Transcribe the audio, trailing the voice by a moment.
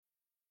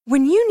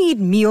When you need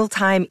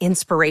mealtime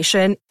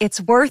inspiration,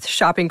 it's worth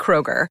shopping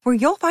Kroger, where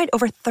you'll find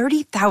over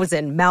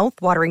 30,000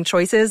 mouth-watering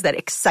choices that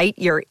excite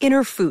your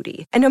inner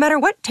foodie. And no matter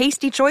what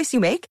tasty choice you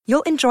make,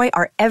 you'll enjoy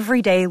our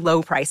everyday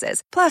low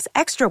prices, plus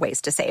extra ways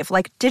to save,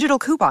 like digital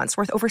coupons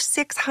worth over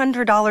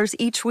 $600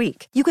 each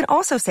week. You can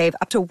also save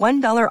up to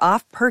 $1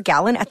 off per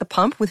gallon at the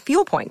pump with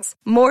fuel points.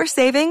 More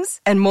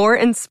savings and more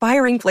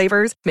inspiring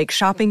flavors make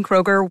shopping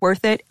Kroger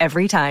worth it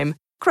every time.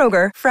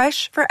 Kroger,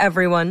 fresh for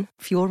everyone.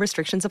 Fuel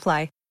restrictions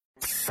apply.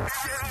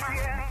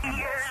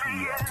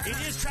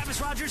 It is Travis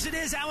Rogers. It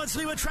is Alan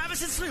Sliwa.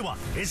 Travis and Sliwa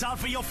is on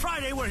for your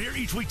Friday. We're here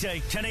each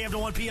weekday, 10 a.m. to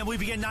 1 p.m. We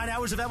begin 9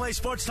 hours of LA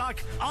sports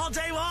talk all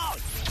day long.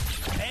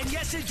 And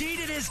yes, indeed,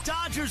 it is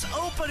Dodgers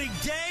opening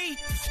day,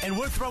 and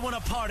we're throwing a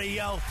party,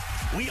 yo.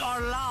 We are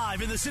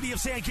live in the city of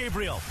San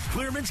Gabriel.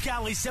 Clearman's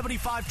Galley,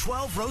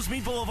 7512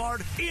 Rosemead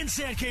Boulevard in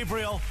San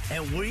Gabriel.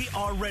 And we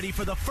are ready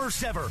for the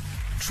first ever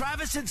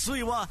Travis and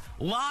Sliwa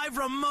live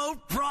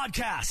remote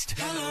broadcast.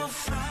 Hello,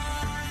 Friday.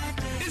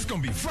 It's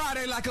going to be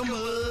Friday like a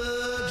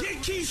mug. Get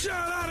Keyshawn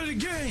out of the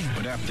game.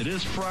 But after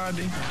this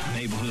Friday,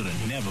 neighborhood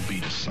will never be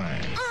the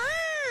same.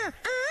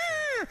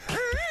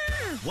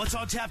 What's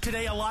on tap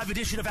today? A live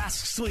edition of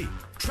Ask Slee.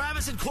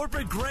 Travis and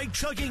corporate Greg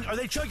chugging. Are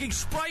they chugging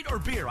Sprite or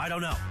beer? I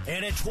don't know.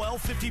 And at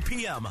 12:50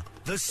 p.m.,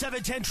 the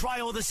 7-10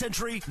 trial of the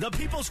century, the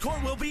People's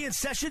Court will be in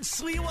session.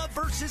 Sliwa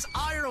versus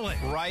Ireland.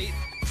 Right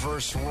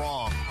versus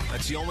wrong.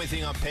 That's the only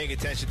thing I'm paying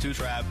attention to,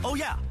 Trav. Oh,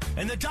 yeah.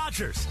 And the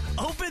Dodgers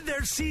open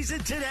their season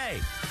today.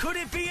 Could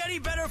it be any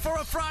better for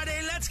a Friday?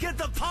 Let's get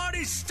the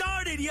party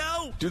started,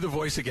 yo. Do the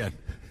voice again.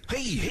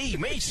 Hey,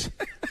 Mace.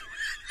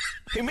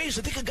 Hey, Mace,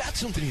 I think I got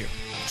something here.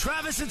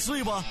 Travis and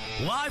Sliwa,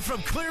 live from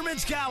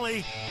Clearman's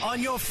Galley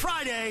on your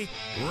Friday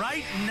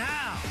right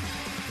now.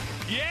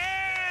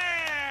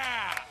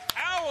 Yeah!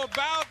 How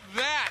about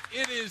that?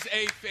 It is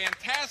a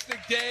fantastic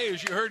day.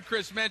 As you heard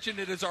Chris mention,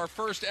 it is our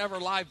first ever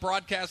live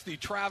broadcast, the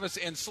Travis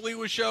and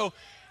Sliwa Show.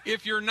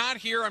 If you're not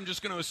here, I'm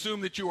just going to assume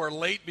that you are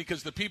late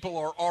because the people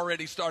are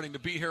already starting to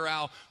be here,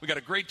 Al. We got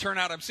a great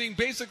turnout. I'm seeing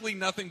basically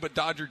nothing but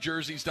Dodger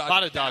jerseys, Dodger A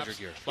lot of caps. Dodger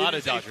gear. A lot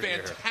of Dodger gear.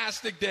 It is a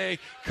fantastic day.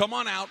 Come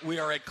on out. We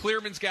are at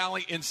Clearman's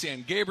Galley in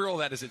San Gabriel.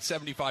 That is at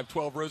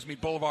 7512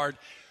 Rosemead Boulevard.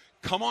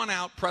 Come on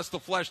out, press the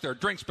flesh. There are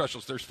drink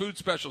specials. There's food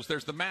specials.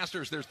 There's the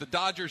Masters. There's the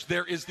Dodgers.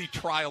 There is the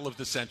trial of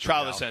the century.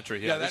 Trial of the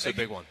century. Yeah, that's a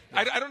big one.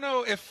 I don't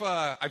know if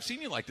I've seen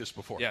you like this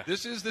before. Yeah.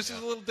 This is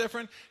a little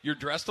different. You're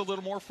dressed a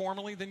little more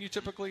formally than you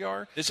typically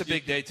are. This is a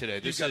big day today.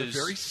 You've got a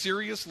very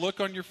serious look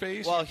on your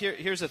face. Well,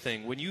 here's the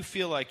thing. When you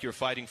feel like you're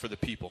fighting for the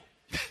people,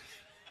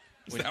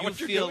 when you what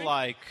you're feel doing?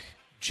 like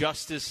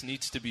justice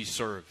needs to be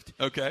served,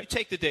 Okay. you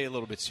take the day a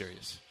little bit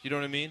serious. You know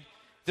what I mean?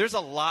 There's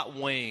a lot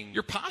weighing.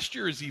 Your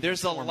posture is even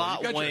There's a formal. lot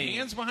You got weighing. your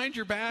hands behind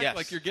your back, Yes,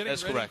 like you're getting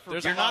that's ready correct. for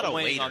There's You're a lot not a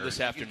weighing waiter. on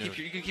this afternoon.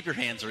 You can keep your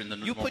hands in the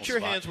You normal put your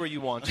spot. hands where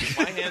you want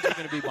to. My hands are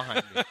going to be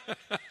behind me.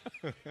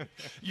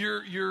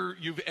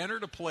 You've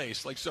entered a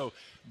place like so.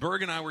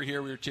 Berg and I were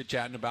here. We were chit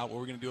chatting about what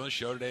we're going to do on the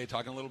show today,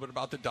 talking a little bit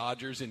about the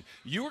Dodgers, and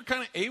you were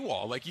kind of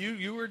AWOL. Like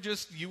you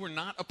were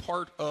not a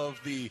part of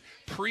the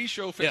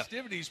pre-show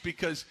festivities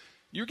because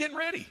you're getting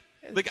ready.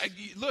 Like,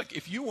 look,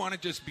 if you want to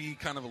just be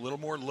kind of a little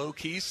more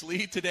low-key,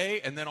 Slee,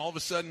 today, and then all of a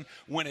sudden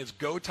when it's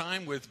go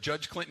time with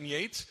Judge Clinton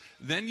Yates,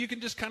 then you can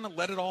just kind of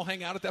let it all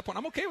hang out at that point.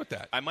 I'm okay with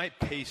that. I might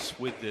pace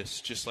with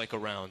this just like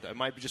around. I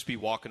might just be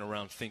walking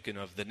around thinking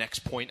of the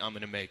next point I'm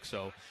going to make.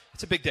 So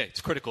it's a big day. It's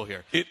critical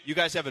here. You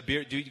guys have a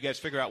beer. Do you guys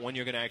figure out when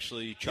you're going to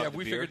actually chug the Have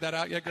we beer? figured that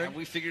out yet, Greg? Have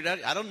we figured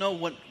out? I don't know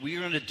what we're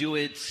going to do.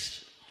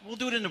 We'll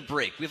do it in a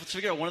break. We have to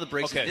figure out one of the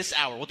breaks in this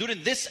hour. We'll do it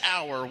in this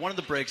hour, one of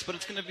the breaks, but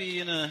it's going to be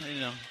in an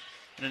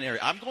area.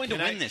 I'm going to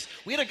win this.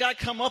 We had a guy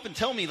come up and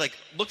tell me, like,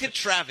 look at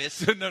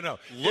Travis. No.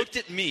 Looked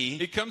at me.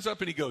 He comes up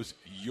and he goes,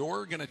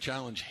 "You're going to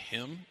challenge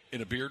him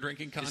in a beer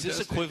drinking contest?" Is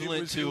this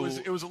equivalent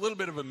It was a little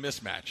bit of a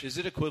mismatch. Is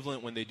it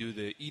equivalent when they do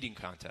the eating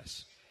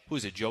contest? Who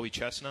is it, Joey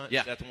Chestnut?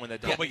 Yeah. Is that the one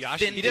that does?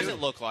 Kobayashi? He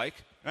doesn't look like.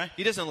 Right.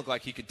 He doesn't look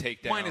like he could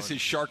take down. Minus his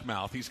shark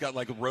mouth. He's got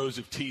like rows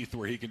of teeth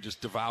where he can just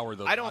devour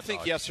those. I don't hot think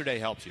dogs. yesterday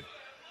helped you.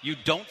 You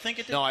don't think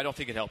it did? No, I don't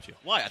think it helped you.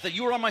 Why? I thought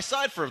you were on my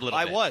side for a little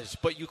bit. I was,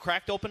 but you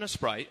cracked open a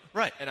Sprite.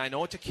 Right. And I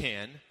know it's a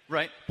can.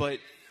 Right. But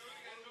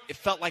it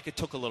felt like it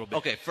took a little bit.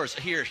 Okay, first,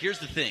 here's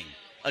the thing.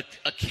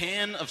 A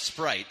can of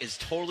Sprite is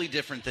totally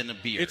different than a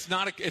beer. It's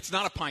not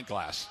a pint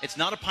glass. It's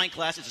not a pint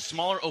glass. It's a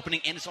smaller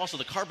opening, and it's also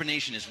the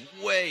carbonation is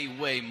way,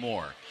 way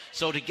more.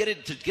 So to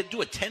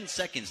do it 10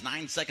 seconds,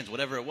 9 seconds,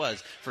 whatever it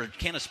was, for a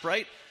can of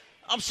Sprite,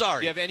 I'm sorry.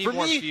 Do you have any for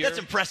more me, fear? that's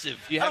impressive.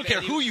 Do you I have don't care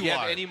any, who you do you are.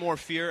 have any more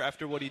fear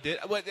after what he did?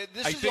 Well,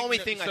 this is the think only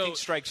that- thing I so, think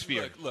strikes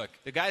fear. Look.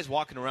 The guy's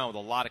walking around with a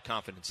lot of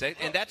confidence, and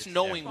that's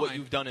knowing what fine.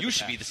 you've done in You the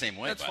should be past. the same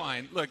way. That's by the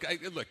way.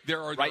 fine. Look,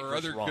 there are Right other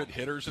versus wrong. good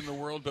hitters in the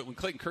world, but when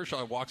Clayton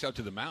Kershaw walks out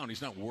to the mound,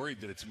 he's not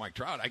worried that it's Mike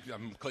Trout.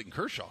 I'm Clayton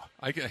Kershaw.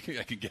 I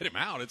can get him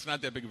out. It's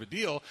not that big of a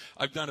deal.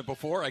 I've done it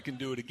before. I can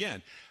do it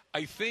again.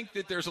 I think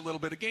that there's a little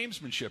bit of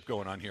gamesmanship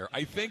going on here.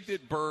 I think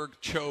that Berg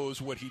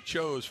chose what he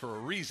chose for a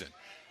reason.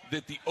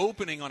 that the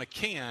opening on a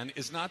can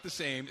is not the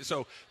same.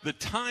 So the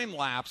time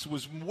lapse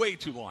was way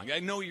too long. I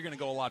know you're going to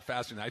go a lot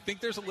faster than that. I think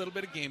there's a little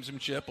bit of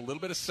gamesmanship, a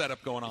little bit of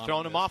setup going on.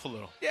 Throwing him off a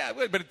little. Yeah,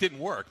 but it didn't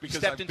work. Because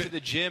Stepped into the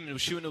gym and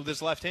was shooting with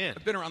his left hand.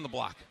 I've been around the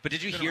block. But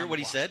did you hear what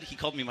he said? He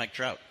called me Mike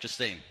Trout. Just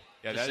saying.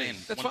 Yeah,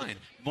 that's fine.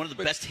 One of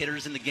the best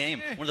hitters in the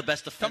game. One of the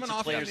best defensive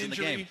players in the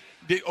game.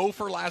 Did 0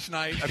 for last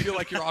night. I feel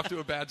like you're off to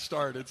a bad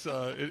start. It's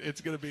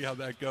going to be how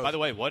that goes. By the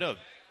way,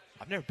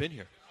 I've never been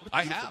here.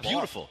 I have.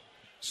 Beautiful.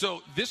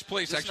 So this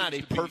place It's actually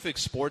not a perfect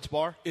sports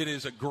bar. It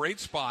is a great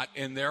spot,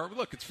 and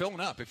look, it's filling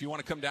up. If you want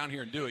to come down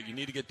here and do it, you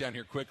need to get down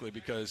here quickly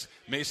because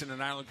Mason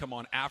and Ireland come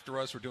on after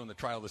us. We're doing the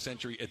Trial of the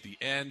Century at the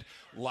end.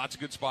 Lots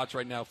of good spots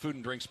right now. Food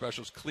and drink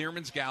specials.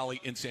 Clearman's Galley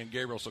in San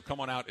Gabriel. So come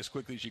on out as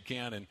quickly as you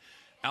can. And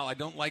Al, I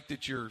don't like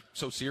that you're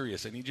so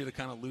serious. I need you to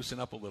kind of loosen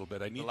up a little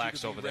bit. I need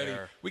Relax you to be over ready.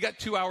 there. We got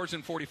 2 hours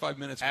and 45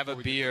 minutes. Have a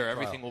beer.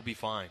 Everything will be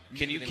fine.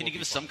 Can you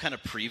give us some kind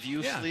of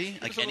preview, Slee?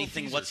 Like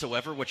anything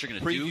whatsoever? What you're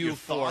going to do? Preview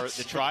for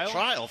the trial?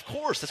 Trial, of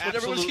course. That's what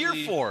everyone's here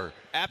for.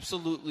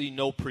 Absolutely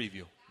no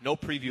preview. No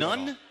preview. None?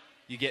 At all.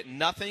 You get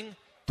nothing.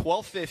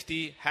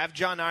 12:50. Have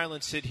John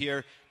Ireland sit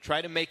here, try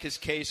to make his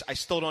case. I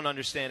still don't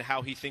understand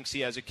how he thinks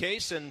he has a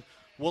case, and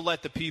we'll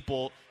let the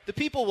people. The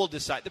people will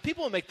decide. The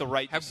people will make the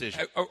right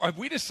decision. Have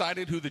we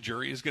decided who the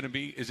jury is going to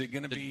be? Is it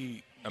going to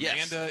be Amanda?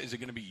 Yes. Is it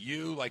going to be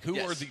you? Like, who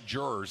are the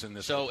jurors in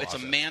this? So it's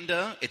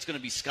Amanda. It's going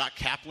to be Scott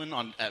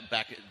Kaplan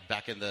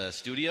back in the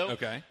studio.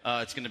 Okay.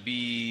 It's going to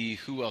be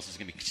who else is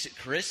going to be?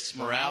 Chris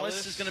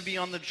Morales is going to be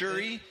on the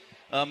jury.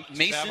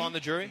 Mason on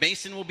the jury.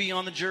 Mason will be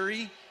on the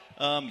jury.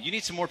 You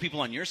need some more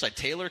people on your side.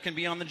 Taylor can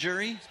be on the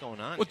jury. What's going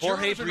on? Well,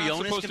 Jorge jurors are not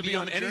Briones supposed can to be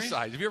on any jury?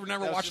 side. Have you ever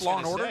never was watched just Law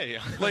and gonna Order? say.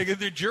 Like, if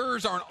the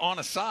jurors aren't on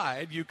a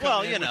side, you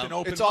come in with an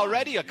open It's mind.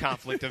 already a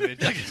conflict of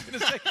interest.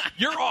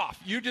 You're off.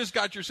 You just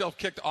got yourself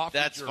kicked off.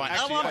 That's the fine. jury.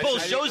 I'm on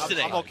both shows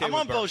today. I'm okay I'm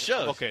with on both Burke.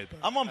 shows. I'm okay with Burke.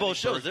 I'm on both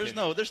shows.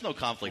 Burke There's no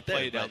conflict We'll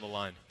there. play down the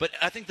line. But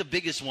I think the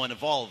biggest one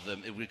of all of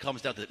them, it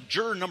comes down to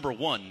juror number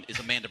 1 is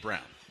Amanda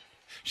Brown.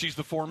 She's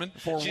the forewoman?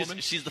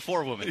 She's the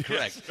forewoman,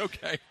 correct. Yes,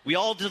 okay. We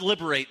all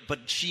deliberate,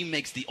 but she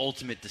makes the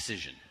ultimate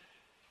decision.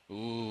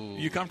 Ooh.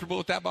 You comfortable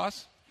with that,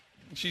 boss?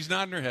 She's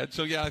nodding her head.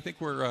 So, yeah, I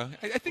think we're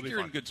I think you're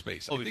in good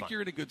space. I think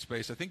you're in a good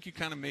space. I think you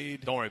kind of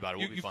made... Don't worry about it.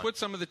 We'll be you've fine. put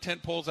some of the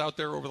tent poles out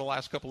there over the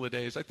last couple of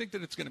days. I think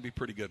that it's going to be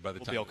pretty good by the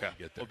time we get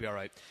there. We'll be all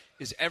right.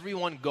 Is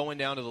everyone going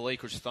down to the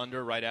Lakers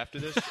Thunder right after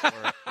this, or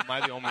am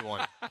I the only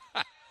one?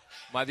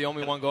 Am I the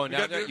only one going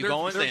down there? You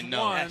going? There's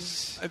no. one.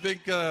 Yes. I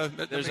think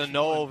there's a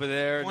no over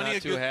there. Plenty Not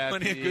of too good, happy.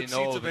 Plenty of good no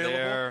seats over available.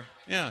 there.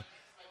 Yeah.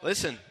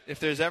 Listen, if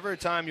there's ever a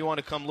time you want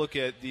to come look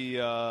at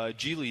the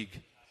G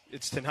League,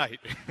 it's tonight.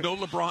 No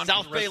LeBron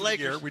South for the rest Bay of the Lakers.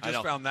 year. We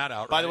just found that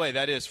out. By the way,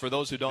 that is, for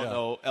those who don't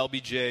know,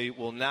 LBJ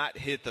will not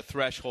hit the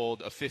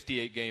threshold of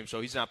 58 games,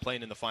 so he's not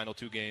playing in the final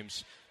 2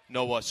 games.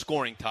 No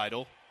scoring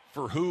title.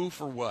 For who,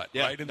 for what,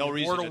 yeah, right? In no the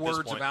reason immortal at this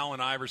words point. of Allen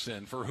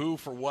Iverson, for who,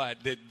 for what?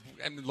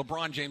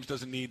 LeBron James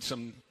doesn't need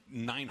some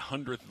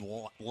 900th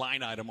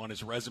line item on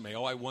his resume.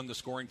 Oh, I won the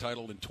scoring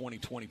title in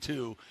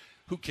 2022.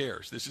 Who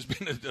cares? This has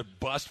been a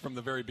bust from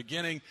the very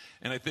beginning,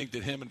 and I think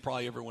that him and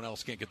probably everyone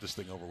else can't get this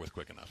thing over with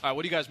quick enough. All right,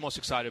 what are you guys most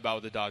excited about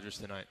with the Dodgers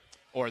tonight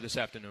or this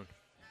afternoon?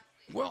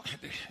 Well,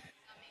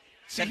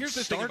 see, here's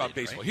the thing about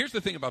baseball. Right? Here's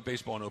the thing about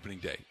baseball on opening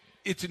day.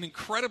 It's an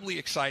incredibly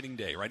exciting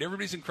day, right?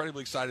 Everybody's incredibly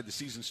excited. The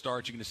season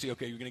starts. You're going to see, you're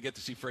going to get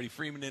to see Freddie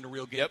Freeman in a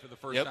real game for the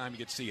first time. You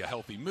get to see a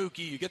healthy Mookie.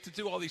 You get to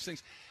do all these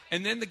things.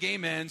 And then the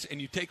game ends,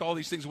 and you take all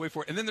these things away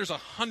for it. And then there's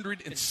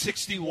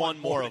 161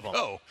 more of them.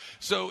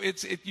 So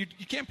you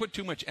can't put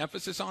too much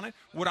emphasis on it.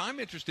 What I'm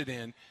interested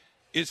in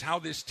is how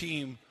this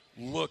team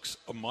looks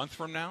a month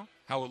from now,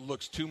 how it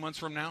looks 2 months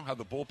from now, how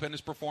the bullpen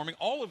is performing,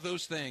 all of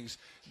those things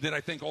that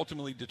I think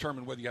ultimately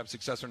determine whether you have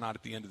success or not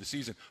at the end of the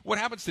season. What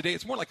happens today,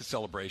 it's more like a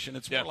celebration.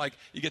 It's more like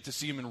you get to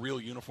see them in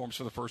real uniforms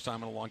for the first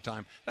time in a long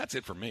time. That's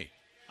it for me.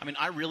 I mean,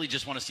 I really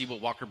just want to see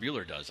what Walker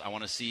Buehler does. I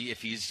want to see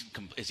if he's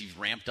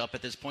ramped up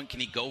at this point.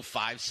 Can he go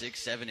 5, 6,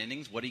 7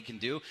 innings? What he can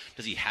do?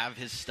 Does he have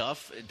his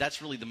stuff?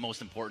 That's really the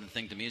most important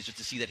thing to me, is just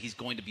to see that he's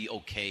going to be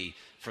okay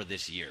for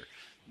this year.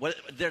 But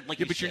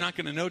you're not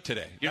going to know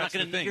today. You're not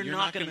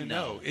going to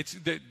know. It's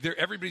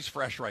everybody's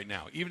fresh right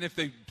now. Even if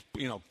they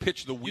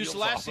pitch the wheels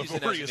last off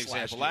season of as an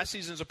example. Last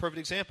season's a perfect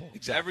example.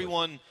 Exactly.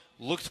 Everyone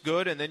looked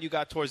good, and then you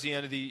got towards the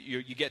end of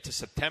you get to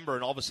September,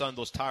 and all of a sudden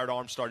those tired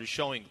arms started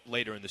showing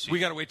later in the season. We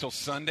got to wait till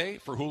Sunday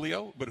for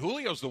Julio, but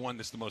Julio's the one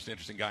that's the most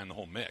interesting guy in the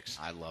whole mix.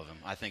 I love him.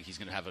 I think he's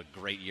going to have a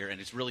great year, and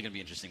it's really going to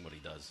be interesting what he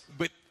does.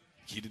 But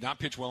he did not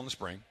pitch well in the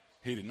spring.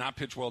 He did not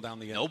pitch well down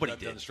the end. Nobody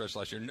down the stretch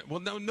last year. Well,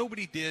 no,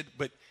 nobody did,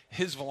 but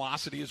his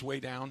velocity is way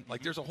down.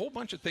 Like, there's a whole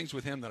bunch of things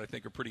with him that I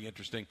think are pretty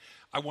interesting.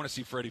 I want to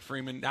see Freddie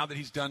Freeman. Now that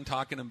he's done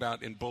talking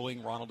about and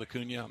bullying Ronald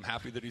Acuna, I'm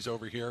happy that he's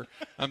over here.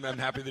 I'm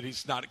happy that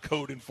he's not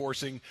code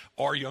enforcing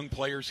our young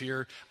players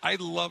here. I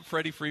love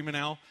Freddie Freeman,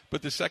 Al,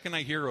 but the second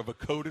I hear of a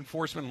code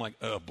enforcement, I'm like,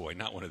 oh, boy,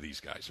 not one of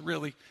these guys.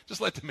 Really? Just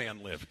let the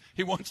man live.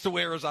 He wants to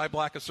wear his eye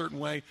black a certain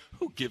way.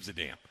 Who gives a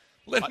damn?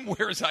 Let him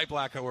wear his eye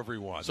black however he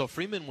wants. So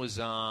Freeman was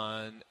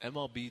on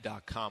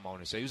MLB.com, I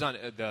want to say. He was on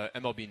the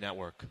MLB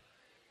Network.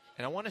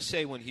 And I want to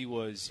say when he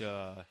was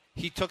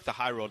he took the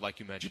high road like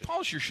you mentioned. Did you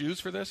polish your shoes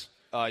for this?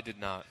 I did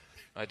not.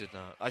 I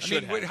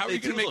should have. Wait, how are you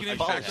going to make an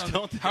impact?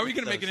 How are you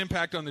going to make an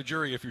impact on the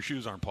jury if your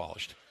shoes aren't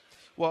polished?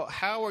 Well,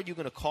 how are you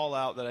going to call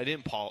out that I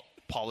didn't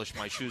polish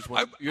my shoes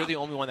when you're the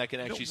only one that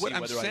can actually see whether I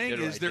did it or I didn't? What I'm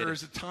saying is there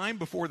is a time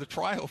before the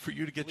trial for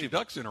you to get your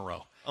ducks in a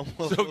row.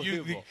 So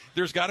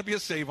there's got to be a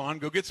save on.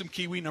 Go get some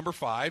Kiwi No.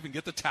 5 and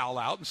get the towel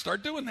out and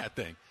start doing that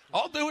thing.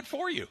 I'll do it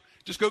for you.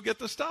 Just go get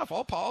the stuff.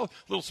 I'll polish.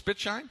 Little spit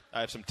shine.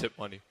 I have some tip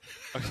money.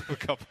 A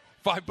couple.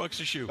 $5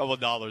 a shoe. A couple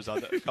dollars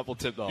on that. A couple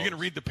 $10. You're going to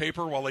read the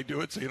paper while they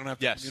do it so you don't have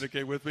to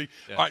communicate with me?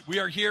 Yes. All right, we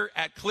are here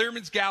at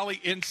Clearman's Galley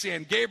in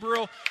San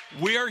Gabriel.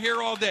 We are here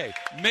all day.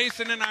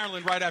 Mason and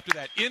Ireland right after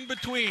that. In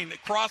between,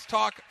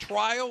 Crosstalk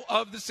Trial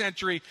of the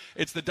Century.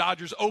 It's the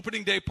Dodgers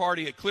opening day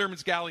party at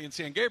Clearman's Galley in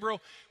San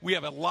Gabriel. We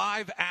have a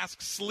live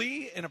Ask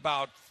Slee in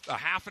about a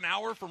half an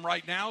hour from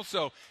right now.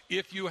 So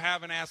if you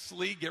have an Ask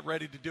Slee, get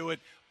ready to do it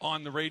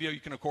on the radio.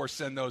 You can, of course,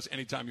 send those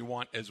anytime you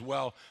want as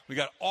well. We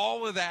got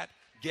all of that.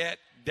 Get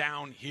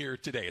down here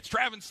today. It's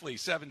Travis Lee,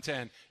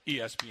 710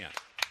 ESPN.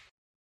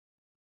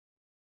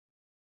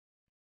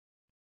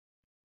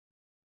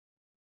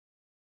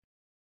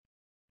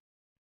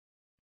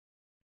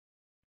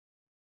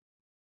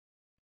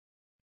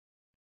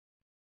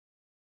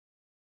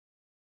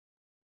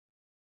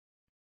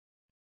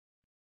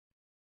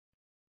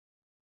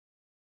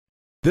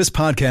 This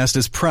podcast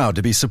is proud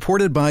to be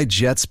supported by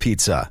Jets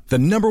Pizza, the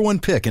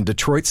 #1 pick in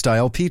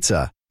Detroit-style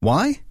pizza.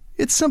 Why?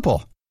 It's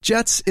simple.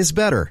 Jets is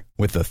better.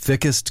 With the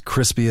thickest,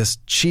 crispiest,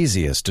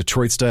 cheesiest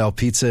Detroit-style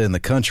pizza in the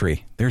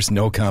country, there's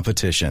no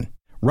competition.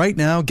 Right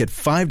now, get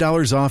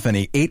 $5 off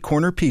any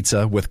 8-corner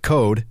pizza with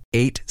code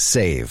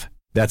 8SAVE.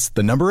 That's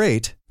the number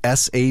 8,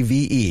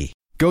 S-A-V-E.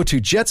 Go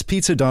to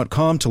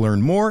jetspizza.com to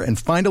learn more and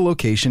find a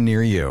location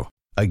near you.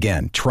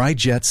 Again, try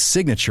Jet's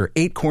signature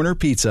 8-corner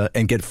pizza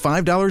and get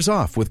 $5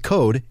 off with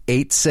code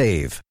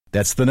 8SAVE.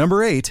 That's the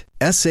number 8,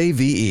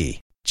 S-A-V-E.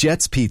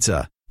 Jet's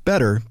Pizza.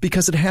 Better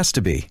because it has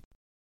to be.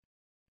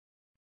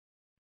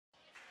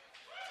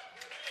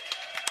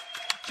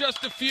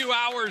 Just a few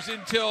hours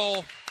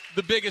until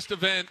the biggest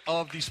event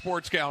of the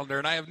sports calendar,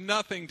 and I have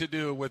nothing to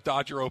do with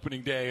Dodger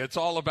opening day. It's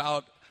all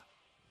about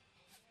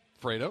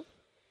Fredo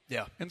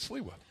and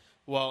Sliwa.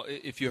 Well,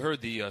 if you heard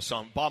the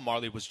song, Bob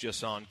Marley was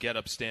just on Get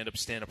Up, Stand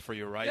Up for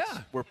Your Rights. Yeah.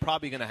 We're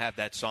probably going to have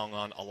that song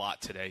on a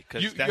lot today.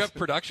 You have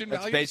production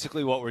value? That's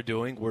basically what we're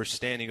doing. We're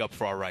standing up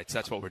for our rights.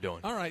 That's what we're doing.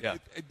 All right.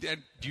 Yeah.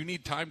 Do you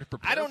need time to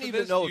prepare I don't for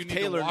even this? know Do if you need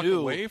to Taylor walk knew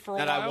away for a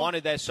that while? I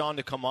wanted that song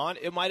to come on.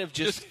 It might have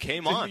just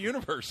came on. It's in the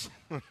universe.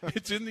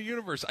 It's in the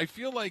universe. I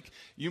feel like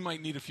you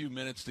might need a few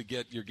minutes to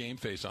get your game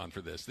face on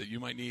for this, that you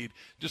might need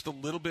just a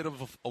little bit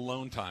of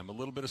alone time, a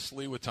little bit of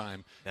Sliwa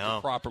time to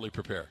properly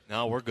prepare.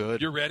 No, we're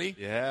good. You're ready?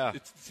 Yeah.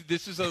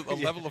 This is a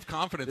level of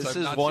confidence This I've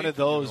is not one seen of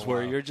from you those in a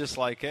where while. you're just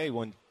like, hey,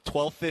 when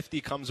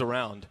 12:50 comes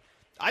around,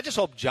 I just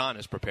hope John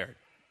is prepared.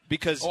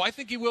 Because I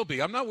think he will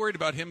be. I'm not worried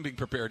about him being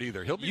prepared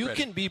either. He'll be you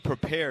ready. can be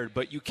prepared,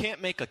 but you can't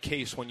make a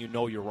case when you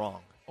know you're wrong.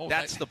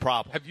 That's the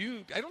problem.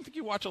 I don't think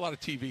you watch a lot of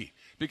TV,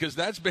 because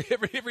that's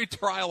every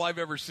trial I've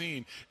ever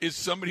seen is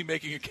somebody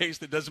making a case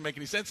that doesn't make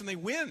any sense, and they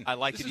win. I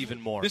like it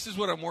even more. This is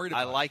what I'm worried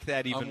about. I like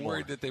that even more. I'm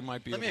worried that they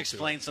might be Let me able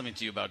explain something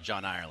to you about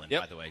John Ireland,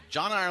 by the way.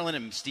 John Ireland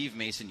and Steve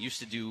Mason used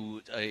to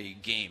do a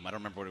game. I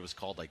don't remember what it was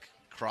called, like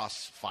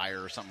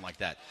Crossfire or something like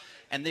that.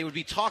 And they would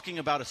be talking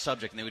about a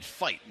subject, and they would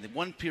fight. And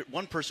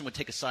one person would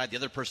take a side, the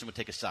other person would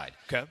take a side.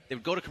 Okay. They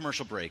would go to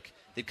commercial break.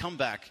 They'd come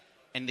back,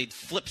 and they'd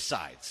flip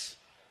sides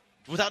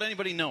without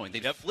anybody knowing.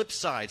 They'd flip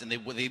sides, and they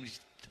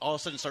all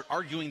of a sudden start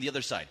arguing the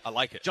other side. I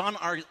like it. John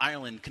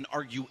Ireland can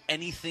argue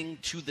anything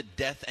to the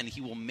death, and he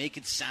will make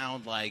it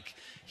sound like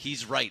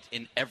he's right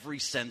in every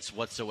sense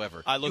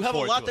whatsoever. I look you have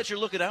forward a lot to that it. you're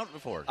looking out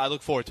for. I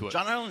look forward to it.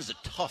 John Ireland is a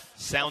tough.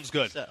 Sounds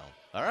good. Sell.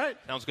 All right.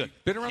 Sounds good.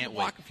 Been around Can't the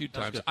block wait. a few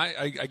Sounds times.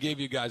 good. I gave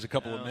you guys a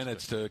couple of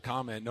minutes to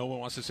comment. No one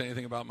wants to say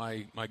anything about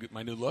my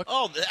new look.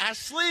 Oh,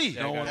 Ask Lee.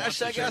 No one wants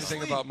to say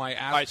anything about my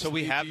Ask All right, so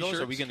we Lee have those.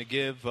 t-shirts. Are we going to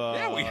give?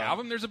 Yeah, we have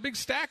them. There's a big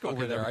stack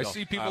over there there. we I go.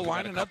 see people We got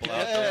lining a up to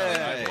couple get out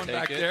there. there. One Take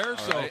back it. there. All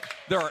So right.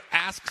 there are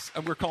asks,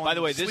 and we're calling By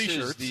the way, them this Slee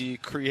is shirts. the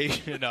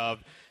creation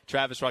of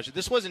Travis Roger.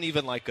 This wasn't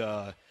even like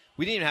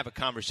we didn't even have a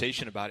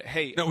conversation about it.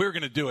 Hey, No, we were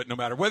going to do it no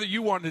matter whether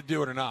you wanted to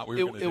do it or not. We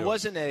were going to do it. It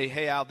wasn't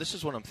hey, Al, this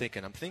is what I'm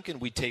thinking. I'm thinking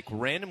we take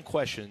random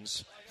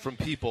questions from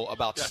people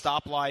about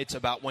stoplights,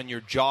 about when you're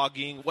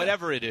jogging,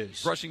 whatever it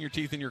is. Brushing your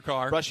teeth in your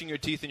car. Brushing your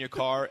teeth in your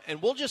car.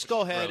 And we'll just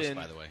go ahead Gross, and,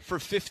 by the way. for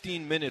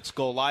 15 minutes,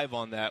 go live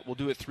on that. We'll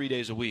do it 3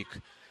 days a week.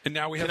 And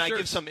now we have Can I shirts.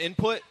 give some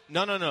input?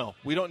 No.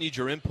 We don't need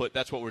your input.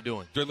 That's what we're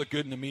doing. Do they look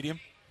good in the medium?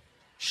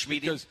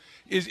 Schmiedy. Because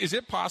is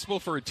it possible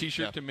for a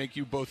T-shirt to make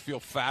you both feel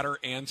fatter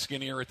and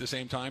skinnier at the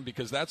same time?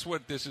 Because that's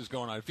what this is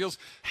going on. It feels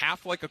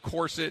half like a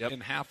corset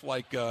and half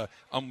like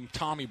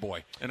Tommy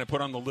Boy, and I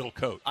put on the little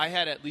coat. I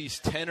had at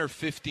least 10 or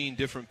 15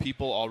 different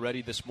people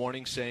already this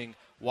morning saying,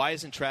 why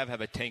doesn't Trav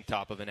have a tank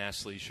top of an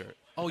Ask Lee shirt?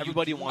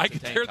 Everybody wants I a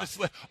could tank tear top. this.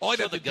 All I'd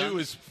So have the to do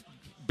guns- is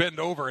bend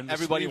over, and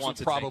everybody sleeves wants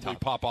will probably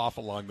pop off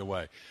along the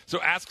way.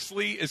 So Ask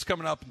Slee is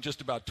coming up in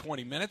just about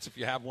 20 minutes. If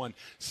you have one,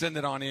 send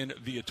it on in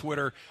via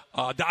Twitter.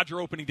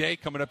 Dodger opening day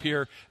coming up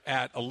here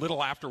at a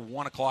little after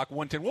 1 o'clock,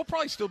 1:10. We'll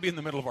probably still be in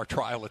the middle of our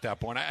trial at that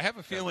point. I have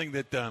a feeling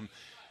that do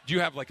you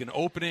have like an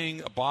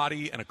opening, a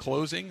body, and a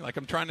closing? Like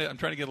I'm trying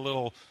to get a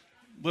little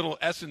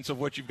essence of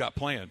what you've got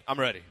planned. I'm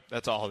ready.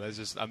 That's all. That's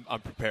just I'm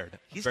prepared.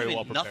 He's very giving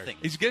well prepared. nothing.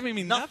 He's giving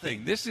me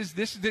nothing. This is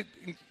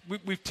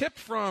we've tipped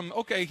from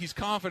okay, he's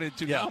confident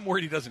to now I'm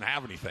worried he doesn't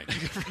have anything.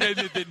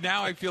 and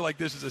now I feel like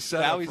this is a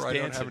setup where I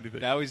don't have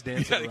anything. Now he's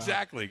dancing.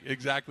 Yeah,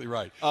 exactly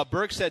right.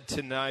 Berg said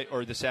tonight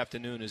or this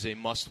afternoon is a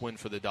must-win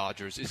for the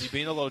Dodgers. Is he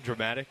being a little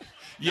dramatic?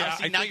 Yeah,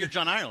 now you're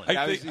John Ireland.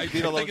 I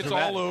think it's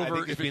all over. I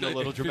think he's being a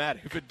little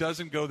dramatic. If it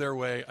doesn't go their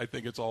way, I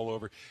think it's all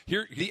over.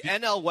 The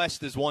NL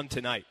West is won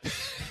tonight.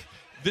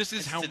 This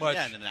is how much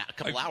in a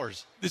couple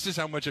hours. This is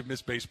how much I've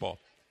missed baseball.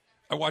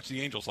 I watched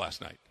the Angels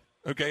last night.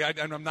 Okay,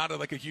 I'm not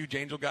a huge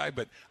Angel guy,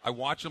 but I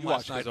watched them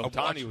last night.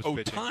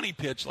 Ohtani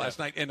pitched last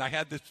night, and I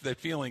had that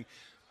feeling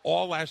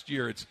all last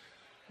year.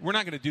 We're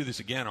not going to do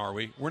this again, are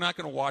we? We're not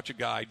going to watch a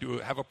guy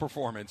have a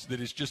performance that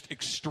is just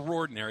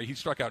extraordinary. He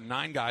struck out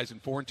 9 guys in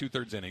 4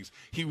 2/3 innings.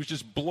 He was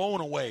just blowing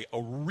away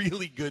a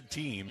really good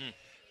team,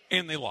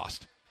 and they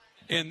lost.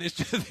 And this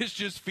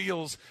just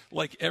feels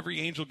like every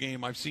Angel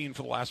game I've seen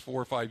for the last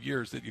 4 or 5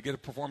 years, that you get a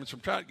performance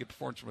from Trout, you get a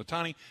performance from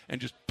Ohtani, and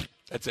just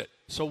that's it.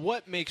 So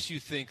what makes you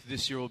think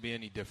this year will be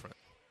any different?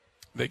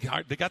 They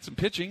got some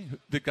pitching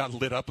that got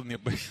lit up in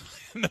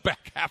the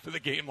back half of the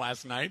game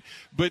last night.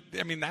 But,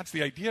 I mean, that's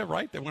the idea,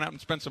 right? They went out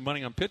and spent some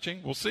money on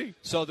pitching. We'll see.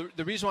 So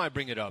the reason why I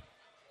bring it up,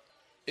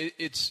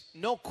 it's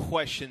no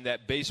question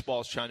that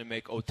baseball is trying to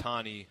make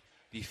Ohtani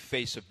the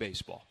face of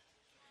baseball.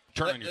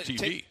 Turn on your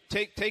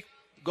TV.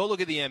 Go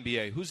look at the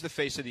NBA. Who's the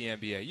face of the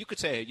NBA? You could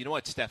say, you know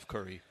what, Steph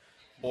Curry,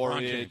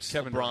 or it's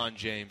LeBron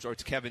James, or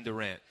it's Kevin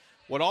Durant.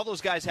 What all those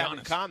guys have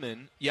in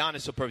common, Giannis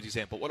is a perfect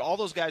example. What all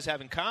those guys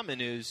have in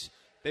common is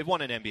they've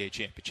won an NBA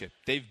championship.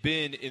 They've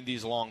been in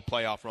these long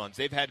playoff runs.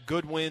 They've had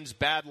good wins,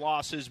 bad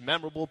losses,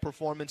 memorable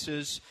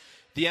performances.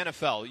 The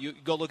NFL, you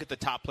go look at the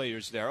top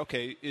players there.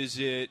 Okay, is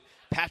it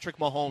Patrick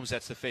Mahomes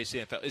that's the face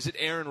of the NFL? Is it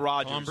Aaron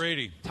Rodgers?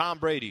 Tom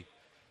Brady.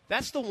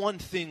 That's the one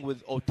thing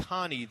with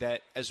Ohtani that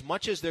as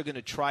much as they're going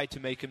to try to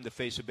make him the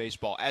face of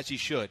baseball, as he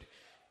should,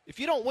 if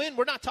you don't win,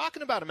 we're not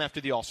talking about him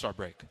after the All-Star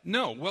break.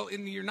 No. Well,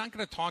 and you're not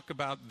going to talk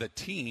about the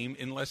team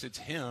unless it's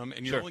him,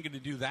 and you're only going to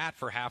do that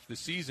for half the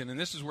season. And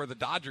this is where the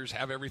Dodgers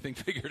have everything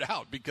figured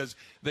out because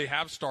they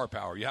have star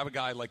power. You have a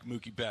guy like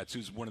Mookie Betts,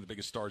 who's one of the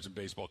biggest stars in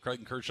baseball.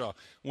 Clayton Kershaw,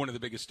 one of the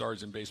biggest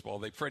stars in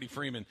baseball. Freddie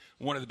Freeman,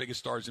 one of the biggest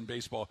stars in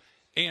baseball.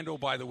 And, oh,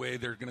 by the way,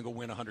 they're going to go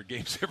win 100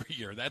 games every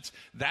year.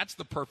 That's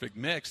the perfect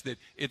mix, that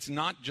it's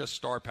not just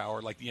star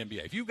power like the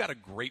NBA. If you've got a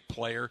great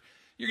player,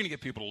 you're going to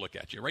get people to look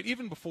at you, right?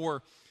 Even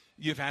before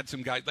you've had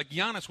some guys, like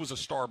Giannis was a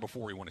star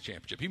before he won a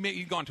championship.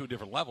 He'd gone to a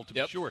different level, to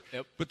be sure.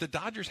 Yep. But the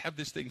Dodgers have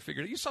this thing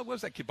figured out. You saw, what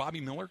was that kid, Bobby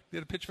Miller?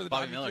 Did a pitch for the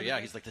Dodgers? Bobby Miller, yeah.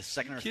 He's like the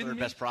second or third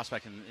best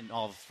prospect in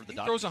all for the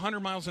Dodgers. He throws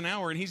 100 miles an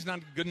hour, and he's not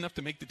good enough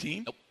to make the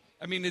team? Nope.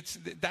 I mean,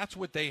 that's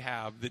what they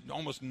have that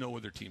almost no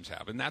other teams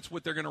have, and that's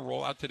what they're going to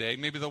roll out today.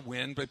 Maybe they'll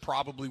win, but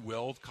probably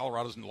will.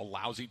 Colorado's a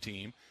lousy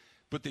team,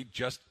 but they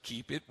just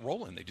keep it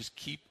rolling. They just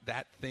keep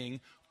that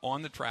thing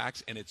on the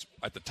tracks, and it's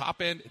at the top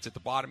end, it's at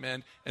the bottom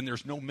end, and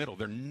there's no middle.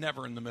 They're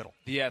never in the middle.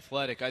 The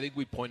Athletic, I think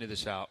we pointed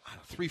this out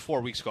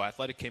 3-4 weeks ago.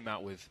 Athletic came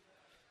out with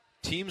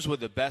teams with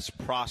the best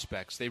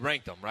prospects. They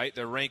ranked them, right?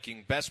 They're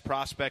ranking best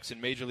prospects in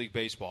Major League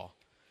Baseball.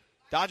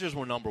 Dodgers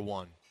were number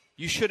 1.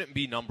 You shouldn't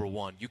be number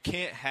 1. You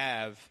can't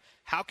have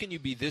 – how can you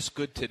be this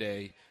good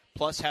today,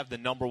 plus have the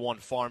number 1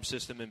 farm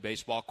system in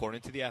baseball,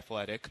 according to The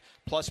Athletic,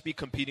 plus be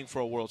competing for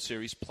a World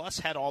Series, plus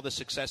had all the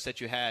success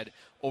that you had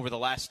over the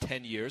last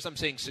 10 years? I'm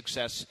saying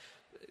success.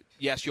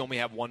 Yes, you only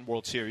have 1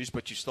 World Series,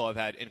 but you still have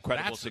had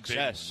incredible success.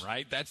 That's the big one,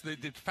 right? That's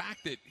the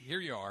fact that here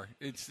you are.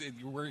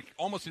 We're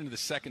almost into the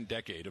second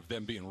decade of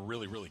them being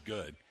really, really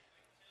good.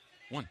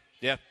 1.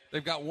 Yeah.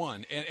 They've got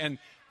 1. And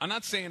I'm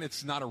not saying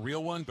it's not a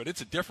real one, but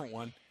it's a different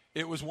one.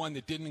 It was one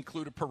that didn't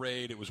include a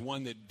parade. It was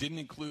one that didn't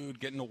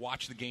include getting to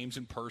watch the games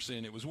in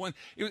person. It was one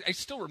I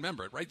still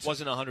remember it, right? It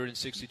wasn't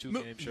 162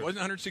 games, sure. It wasn't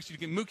 162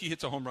 games. Mookie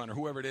hits a home run or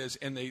whoever it is,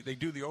 and they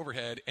do the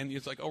overhead, and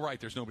it's like, oh, right,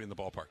 there's nobody in the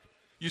ballpark.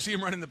 You see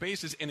him running the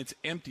bases, and it's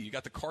empty. You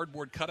got the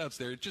cardboard cutouts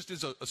there. It just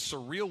is a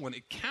surreal one.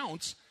 It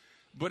counts,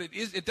 but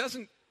it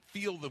doesn't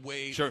feel the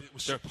way that it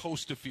was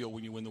supposed to feel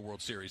when you win the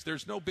World Series.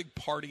 There's no big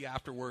party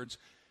afterwards.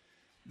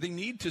 They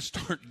need to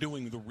start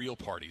doing the real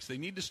parties. They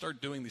need to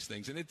start doing these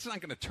things. And it's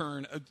not going to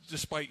turn,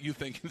 despite you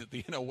thinking that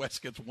the NL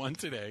West gets 1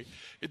 today.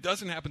 It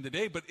doesn't happen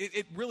today, but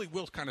it really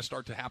will kind of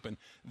start to happen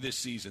this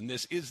season.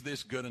 Is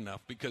this good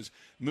enough? Because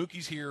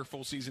Mookie's here,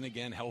 full season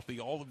again, healthy,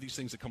 all of these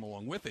things that come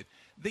along with it.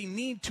 They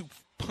need to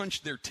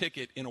punch their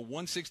ticket in a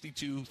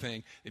 162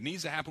 thing. It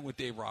needs to happen with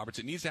Dave Roberts.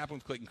 It needs to happen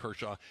with Clayton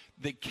Kershaw.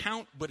 They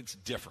count, but it's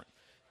different.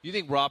 You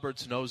think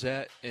Roberts knows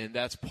that, and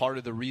that's part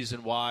of the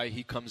reason why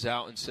he comes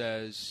out and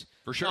says –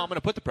 For sure. No, I'm going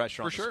to put the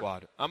pressure on the sure.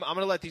 squad. I'm going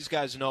to let these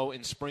guys know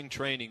in spring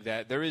training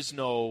that there is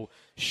no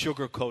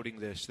sugarcoating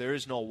this. There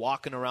is no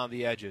walking around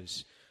the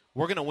edges.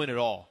 We're going to win it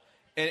all.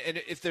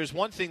 And if there's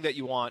one thing that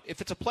you want,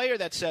 if it's a player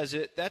that says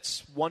it,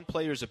 that's one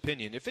player's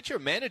opinion. If it's your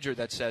manager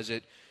that says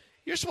it,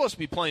 you're supposed to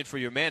be playing for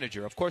your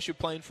manager. Of course, you're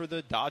playing for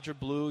the Dodger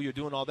Blue. You're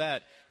doing all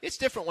that. It's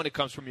different when it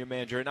comes from your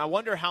manager. And I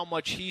wonder how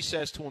much he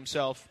says to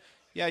himself,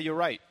 yeah, you're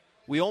right.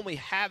 We only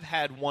have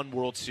had one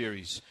World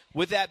Series.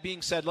 With that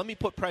being said, let me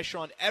put pressure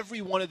on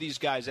every one of these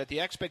guys that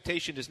the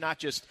expectation is not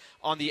just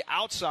on the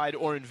outside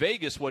or in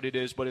Vegas what it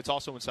is, but it's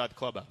also inside the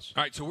clubhouse.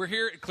 All right, so we're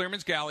here at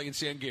Clearman's Galley in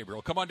San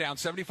Gabriel. Come on down,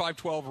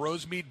 7512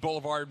 Rosemead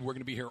Boulevard. We're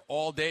going to be here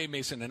all day.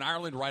 Mason and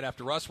Ireland right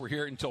after us. We're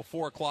here until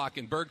 4 o'clock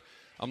in Berg.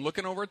 I'm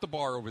looking over at the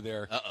bar over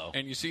there,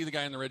 and you see the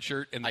guy in the red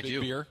shirt and the big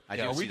beer?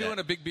 Are we doing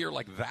a big beer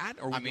like that?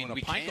 Or are we doing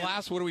a pint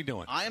glass? What are we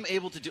doing? I am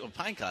able to do a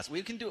pint glass.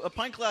 We can do a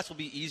pint glass will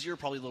be easier,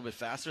 probably a little bit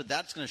faster.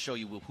 That's going to show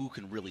you who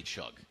can really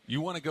chug.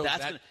 You want to go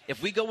that?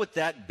 If we go with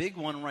that big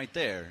one right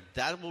there,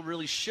 that will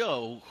really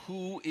show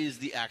who is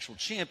the actual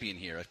champion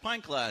here. A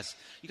pint glass,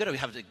 you got to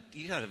have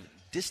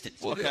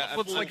distance. Well,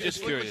 I'm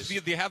just curious.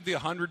 They have the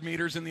 100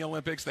 meters in the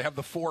Olympics. They have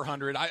the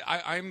 400.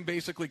 I'm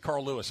basically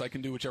Carl Lewis. I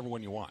can do whichever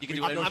one you want. You can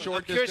do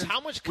I'm curious how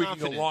much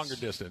confidence. We can go longer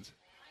distance.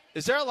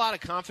 Is there a lot of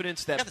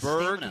confidence that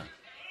Berg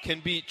can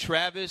beat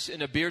Travis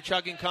in a beer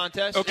chugging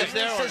contest? Okay. Is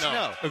there or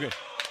no? Okay.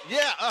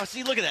 Yeah. Oh,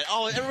 see, look at that.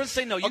 Oh, everyone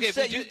say no. You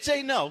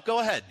say no. Go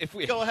ahead.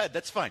 Go ahead.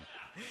 That's fine.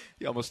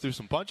 You almost threw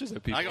some punches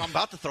at people. I'm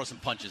about to throw some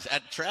punches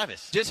at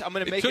Travis.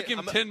 It took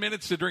him 10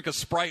 minutes to drink a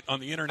Sprite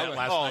on the internet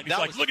last night. He's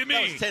like, look at me.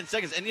 That was 10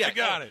 seconds. And I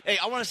got it. Hey,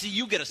 I want to see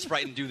you get a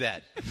Sprite and do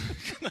that.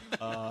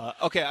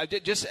 Okay,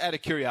 just out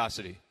of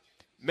curiosity,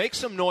 make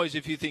some noise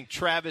if you think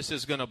Travis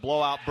is going to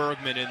blow out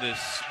Bergman in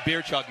this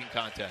beer chugging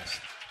contest.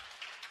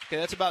 Okay,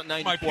 that's about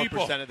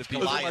 94% of the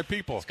people. Those are my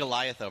people. It's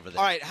Goliath over there.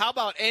 All right, how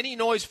about any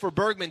noise for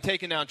Bergman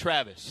taking down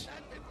Travis?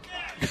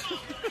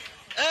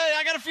 Hey,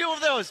 I got a few of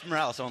those.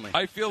 Morales only.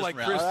 I feel like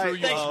Chris threw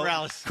you. Thanks,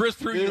 Morales. Chris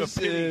threw you a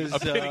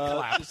pity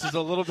clap. This is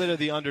a little bit of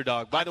the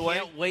underdog. By the way, I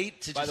can't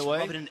wait to just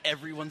rub it in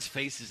everyone's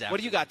faces. What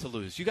do you got to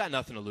lose? You got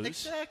nothing to lose.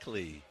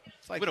 Exactly.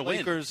 It's like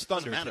Lakers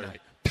Thunder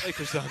tonight.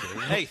 Lakers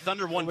Thunder. Hey,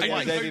 Thunder won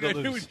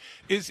twice.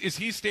 Is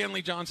he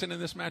Stanley Johnson in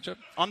this matchup?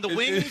 On the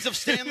wings of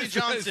Stanley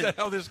Johnson. Is that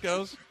how this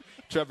goes?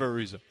 Trevor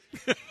Ariza.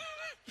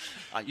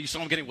 You saw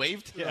him getting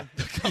waved? Yeah.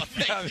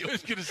 Thank you. I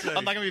was going to say.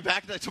 I'm not going to be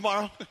back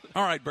tomorrow.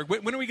 All right, Berg.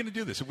 When are we going to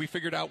do this? Have we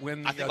figured out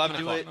when? I think we'll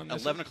do it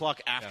 11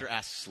 o'clock after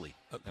Ask Slee.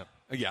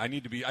 Yeah, I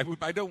need to be.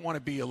 I don't want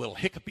to be a little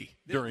hiccupy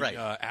during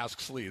Ask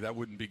Slee. That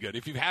wouldn't be good.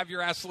 If you have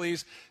your Ask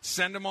Slees,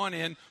 send them on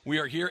in. We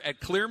are here at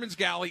Clearman's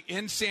Galley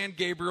in San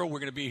Gabriel. We're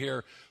going to be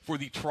here for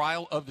the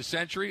trial of the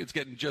century. It's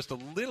getting just a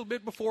little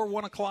bit before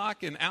 1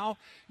 o'clock. And Al,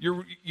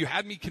 you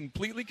had me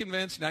completely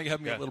convinced. Now you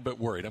have me a little bit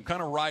worried. I'm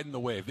kind of riding the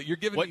wave that you're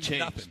giving me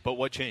nothing. But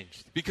what changed?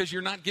 Because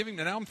you're not giving.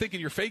 Now I'm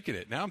thinking you're faking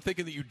it. Now I'm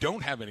thinking that you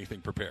don't have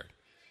anything prepared.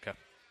 Okay. All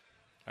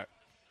right.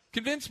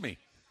 Convince me.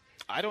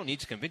 I don't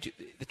need to convince you.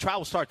 The trial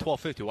will start at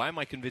 12:50. Why am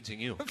I convincing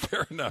you?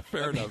 Fair enough.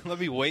 Let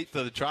me wait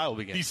till the trial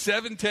begins. The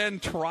 710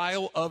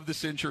 trial of the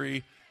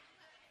century,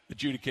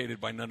 adjudicated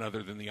by none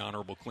other than the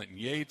Honorable Clinton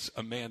Yates.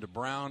 Amanda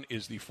Brown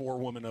is the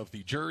forewoman of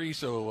the jury.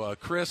 So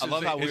Chris, I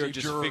love how we were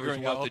just juror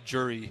figuring out the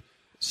jury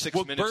 6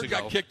 minutes Berg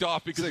ago. got kicked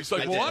off because he's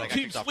like, well, I'm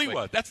Team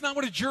Sliwa. That's not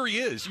what a jury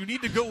is. You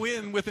need to go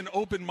in with an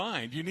open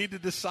mind. You need to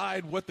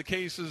decide what the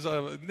case is.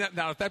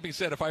 Now, if that being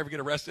said, if I ever get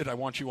arrested, I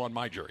want you on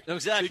my jury. No,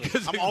 exactly.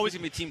 Because I'm always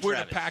going to be Team Travis. Travis. We're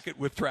going to pack it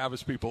with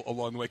Travis people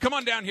along the way. Come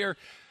on down here.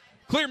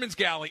 Clearman's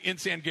Galley in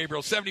San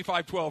Gabriel,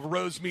 7512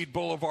 Rosemead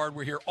Boulevard.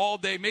 We're here all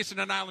day. Mason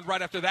and Island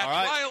right after that.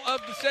 Right. Trial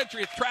of the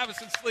century. It's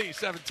Travis and Slee,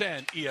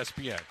 710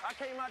 ESPN. I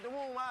came out the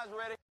womb, I was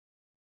ready.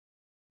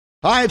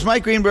 Hi, it's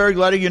Mike Greenberg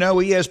letting you know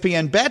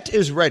ESPN Bet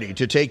is ready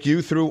to take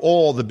you through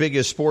all the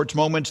biggest sports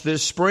moments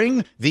this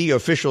spring. The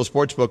official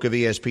sportsbook of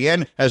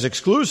ESPN has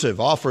exclusive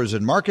offers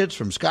and markets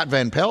from Scott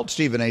Van Pelt,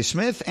 Stephen A.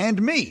 Smith,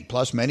 and me,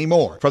 plus many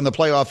more. From the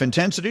playoff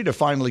intensity to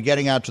finally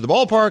getting out to the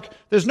ballpark,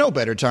 there's no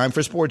better time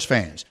for sports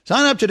fans.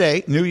 Sign up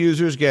today. New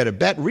users get a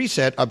bet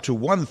reset up to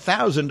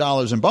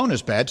 $1,000 in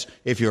bonus bets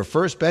if your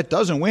first bet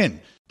doesn't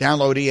win.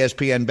 Download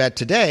ESPN Bet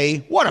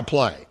today. What a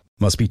play.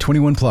 Must be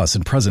 21 plus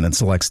and present in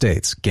select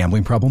states.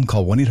 Gambling problem?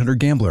 Call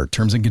 1-800-GAMBLER.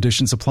 Terms and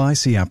conditions apply.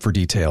 See app for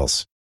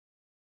details.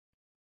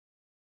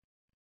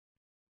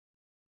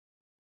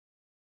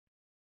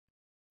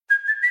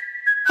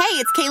 Hey,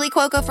 it's Kaylee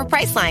Cuoco for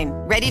Priceline.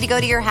 Ready to go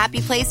to your happy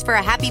place for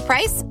a happy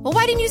price? Well,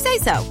 why didn't you say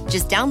so?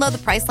 Just download the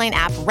Priceline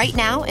app right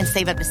now and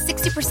save up to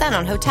 60%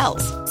 on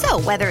hotels.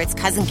 So whether it's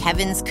Cousin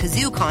Kevin's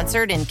Kazoo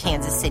Concert in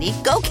Kansas City,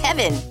 go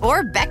Kevin,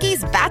 or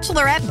Becky's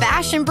Bachelorette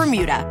Bash in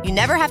Bermuda, you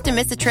never have to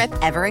miss a trip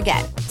ever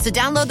again. So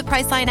download the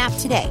Priceline app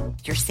today.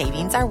 Your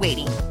savings are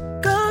waiting.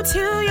 Go to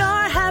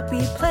your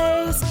happy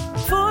place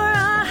for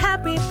a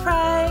happy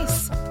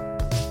price.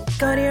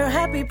 Go to your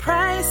happy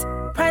price,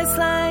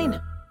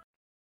 Priceline.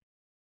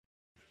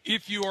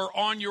 If you are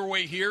on your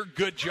way here,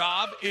 good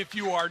job. If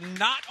you are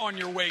not on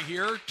your way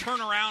here, turn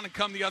around and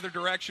come the other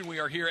direction. We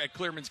are here at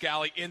Clearman's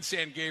Galley in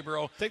San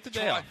Gabriel. Take the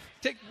day off.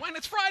 When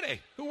it's Friday.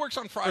 Who works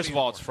on Friday? First of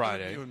all, it's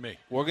Friday. You and me.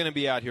 We're going to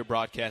be out here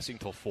broadcasting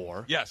till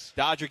 4. Yes.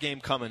 Dodger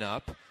game coming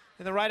up.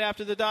 And then right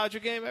after the Dodger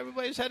game,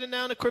 everybody's heading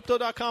down to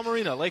Crypto.com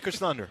Arena, Lakers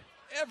Thunder.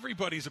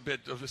 Everybody's a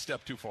bit of a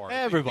step too far.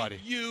 Everybody.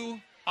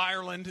 You,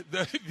 Ireland,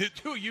 the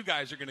two of you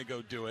guys are going to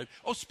go do it.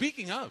 Oh,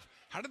 speaking of,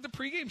 how did the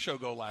pregame show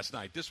go last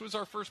night? This was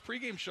our first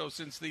pregame show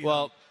since the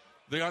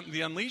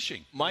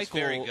Unleashing. Michael,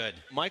 very good.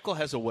 Michael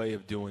has a way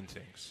of doing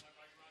things.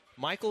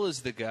 Michael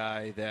is the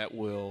guy that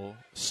will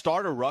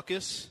start a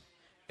ruckus,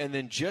 and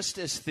then just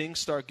as things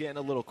start getting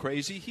a little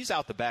crazy, he's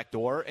out the back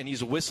door, and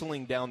he's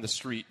whistling down the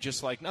street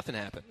just like nothing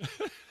happened.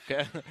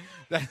 Okay,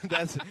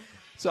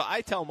 So I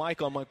tell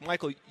Michael, I'm like,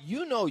 Michael,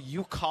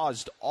 you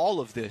caused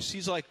all of this.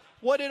 He's like,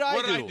 what did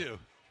I do?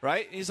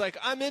 Right? And he's like,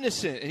 I'm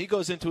innocent. And he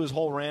goes into his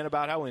whole rant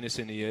about how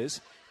innocent he is.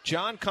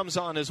 John comes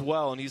on as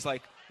well, and he's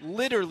like,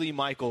 literally,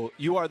 Michael,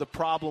 you are the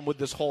problem with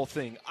this whole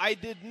thing. I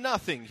did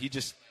nothing. He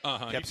just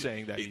kept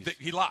saying that.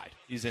 He lied.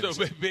 He's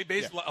innocent. So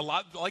basically, a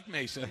lot like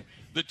Mason,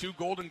 the two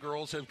Golden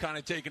Girls have kind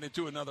of taken it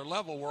to another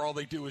level where all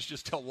they do is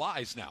just tell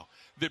lies now.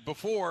 That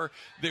before,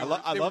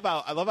 I love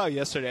how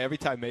yesterday, every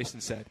time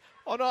Mason said,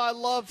 oh, no, I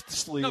loved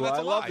Sliwa. No,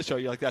 I love the show.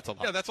 You're like, that's a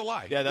lie. Yeah, that's a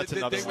lie. Yeah, that's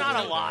another It's lie.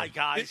 not a lie,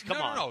 guys. Come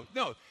on.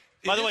 No.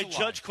 By the way,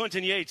 Judge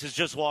Clinton Yates has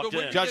just walked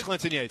in. Judge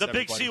Clinton Yates. The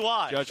big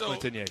CY. Judge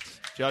Clinton Yates.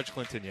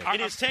 In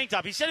his tank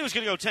top. He said he was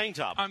going to go tank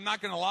top. I'm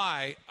not going to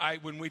lie.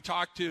 When we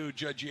talked to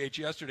Judge Yates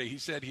yesterday, he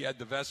said he had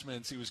the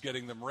vestments. He was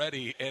getting them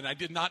ready. And I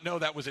did not know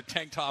that was a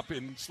tank top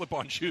and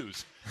slip-on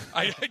shoes.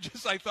 I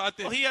thought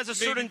that. Well, he has a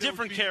certain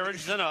different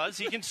carriage than us.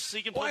 He can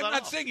pull that off. I'm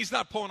not saying he's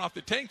not pulling off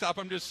the tank top.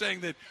 I'm just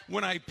saying that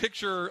when I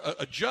picture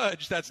a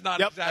judge, that's not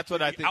exactly that's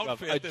what I think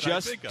outfit of. that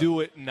Just I think do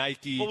it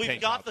Nike Well, we've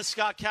tank got top. the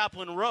Scott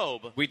Kaplan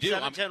robe. We do.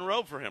 710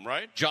 robe for him,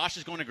 right? Josh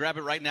is going to grab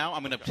it right now.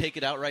 I'm going to take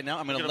it out right now.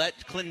 I'm going to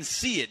let Clinton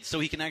see it so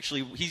he can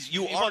actually.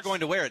 You are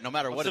going to wear it no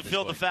matter what. To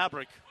feel the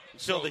fabric,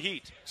 feel the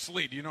heat.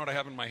 Slee, do you know what I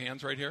have in my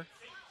hands right here?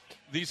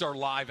 These are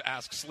live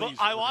Ask Sleeves.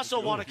 Well, I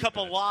also want a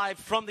couple live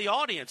from the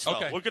audience, though.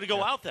 Okay. We're going to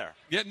go out there.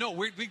 Yeah, no,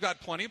 we've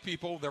got plenty of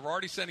people. They're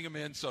already sending them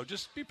in, so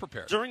just be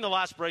prepared. During the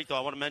last break, though,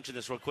 I want to mention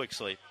this real quick,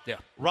 Slee. Yeah.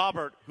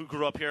 Robert, who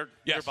grew up here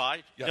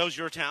nearby, knows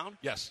your town.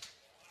 Yes.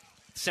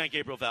 San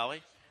Gabriel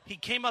Valley. He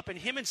came up, and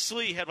him and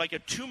Slee had like a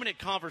 2-minute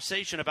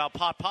conversation about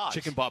pot pies.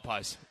 Chicken pot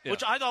pies. Yeah.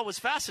 Which I thought was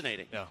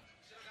fascinating. Yeah.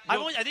 I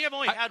think I've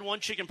only had one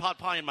chicken pot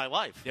pie in my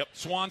life. Yep.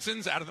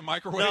 Swanson's out of the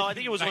microwave. No, I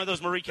think it was one of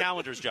those Marie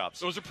Callender's jobs.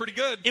 Those are pretty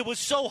good. It was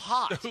so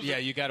hot. Yeah,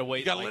 you got to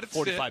wait let it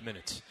 45 sit.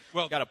 minutes.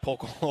 Well, got to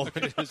poke a hole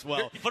in it as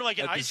well. You put like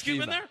an Let the ice cube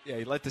steam in there? out. Yeah,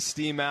 you let the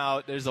steam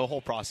out. There's a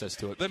whole process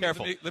to it.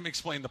 Careful. Let me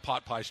explain the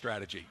pot pie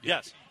strategy.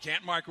 Yes. You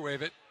can't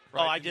microwave it.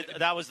 Right? Oh, I did.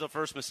 That was the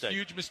first mistake.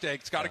 Huge mistake.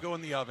 It's got to go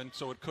in the oven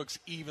so it cooks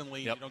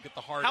evenly. Yep. You don't get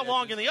the hard How edges.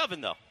 long in the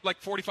oven, though? Like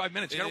 45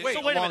 minutes. You got to wait.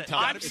 So wait a minute.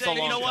 time. I'm It's saying,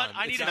 a you know long what? time.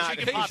 I need It's a not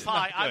chicken pot patient. pie.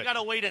 Not I've good. got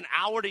to wait an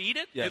hour to eat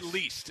it? Yes. At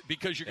least,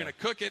 because you're going to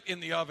cook it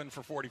in the oven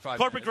for 45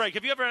 Corporate minutes. Greg,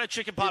 have you ever had a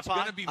chicken pot It's pie?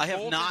 going to be I have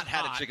molten not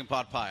had hot. a chicken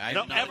pot pie. I No,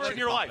 have not ever had in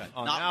your chicken pot life? pie.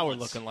 Oh, Not now we're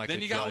once. looking like Then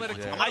a you got to let judge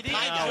it there. cool. I think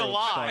I you're lying.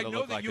 I Trying to know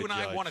look that like you a and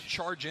I judge. want to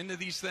charge into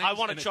these things. I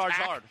want to and charge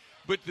attack, hard.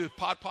 But the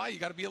pot pie, you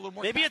got to be a little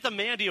more. Maybe at the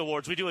Mandy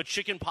Awards we do a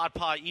chicken pot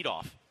pie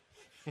eat-off.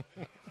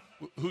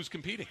 Who's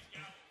competing?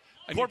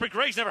 Corporate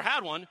Greg's never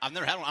had one. I've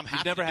never had one. I'm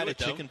happy never to had do a it,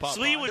 though. chicken pot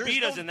Slee pie? would There's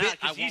beat no us in bit that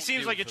I because he won't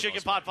seems do like a for chicken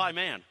most pot men. pie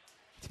man.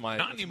 It's my,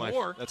 Not it's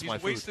anymore. That's He's my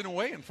food. wasting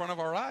away in front of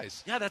our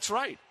eyes. Yeah, that's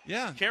right.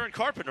 Yeah. Karen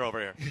Carpenter over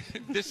here.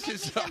 This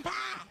is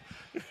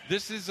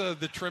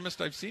the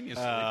trimmest I've seen you.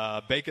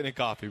 Bacon and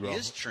coffee, bro. He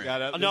is trim.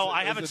 No,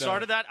 I haven't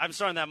started that. I'm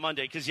starting that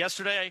Monday because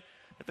yesterday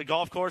at the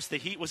golf course the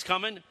heat was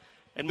coming.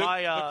 And The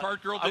my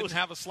cart girl didn't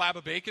have a slab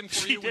of bacon for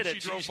she you when did she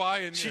it. drove by.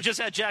 And she just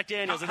had Jack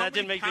Daniels, and that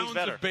didn't make things How many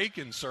better. pounds of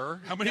bacon,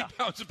 sir? How many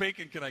pounds of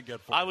bacon can I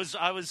get for you?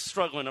 I was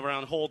struggling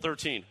around hole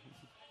 13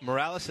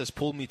 Morales has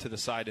pulled me to the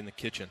side in the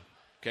kitchen.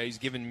 Okay, he's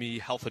giving me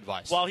health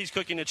advice. while he's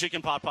cooking a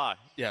chicken pot pie.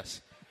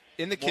 Yes.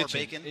 In the More kitchen.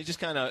 bacon? He just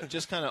kind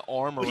of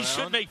arm around. We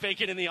should make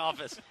bacon in the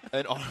office.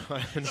 an arm,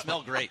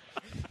 Smell great.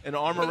 an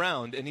arm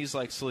around, and he's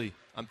like, Slee,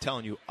 I'm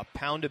telling you, a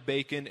pound of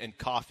bacon and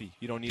coffee.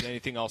 You don't need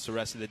anything else the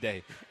rest of the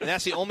day. And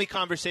that's the only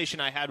conversation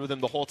I had with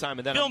him the whole time.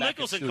 And then Bill I'm back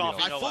in Mickelson studio.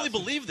 coffee. I No fully less.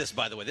 believe this,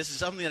 by the way. This is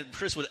something that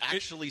Chris would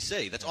actually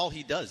say. That's all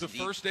he does. The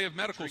first day of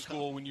medical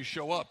school, when you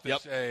show up,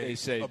 Yep, they they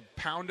say a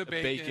pound of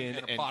bacon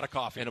and a pot of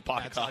coffee. and a pot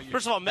of That's how coffee. you-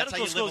 First of all, That's how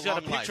medical you school's live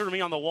a got a long picture life. of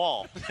me on the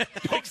wall.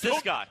 Fix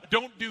this guy.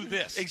 Don't do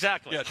this.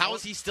 Exactly. Yeah, How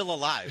is he still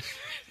alive?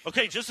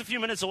 Okay, just a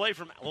few minutes away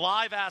from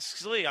live Ask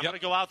Slee. I'm Yep. going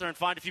to go out there and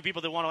find a few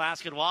people that want to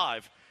ask it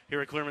live here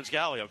at Clearman's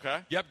Galley,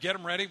 okay? Yep, get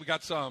them ready. We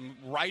got some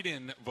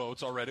write-in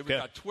votes already. We Okay.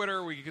 got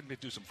Twitter. We can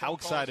do some. How phone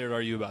calls. excited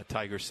are you about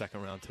Tiger's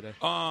second round today?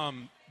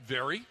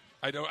 Very.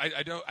 I don't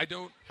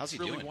How's he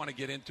really doing? want to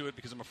get into it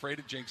because I'm afraid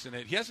of jinxing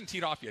it. He hasn't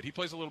teed off yet. He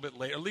plays a little bit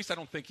later. At least I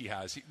don't think he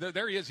has.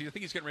 There he is. I think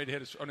he's getting ready to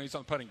hit his. Oh no, he's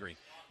on the putting green.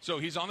 So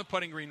he's on the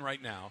putting green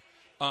right now.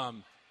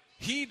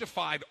 he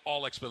defied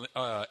all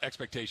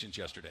expectations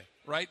yesterday,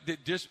 right?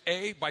 Just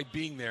A, by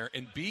being there,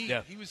 and B,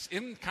 he was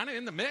kind of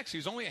in the mix. He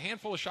was only a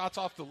handful of shots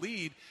off the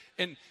lead,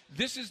 and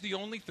this is the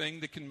only thing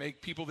that can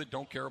make people that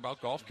don't care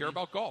about golf care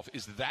about golf,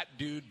 is that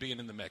dude being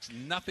in the mix.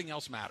 Nothing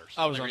else matters.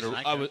 I was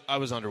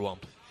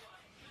underwhelmed.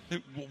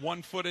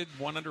 One-footed,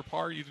 one under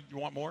par. You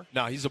want more?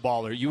 No, he's a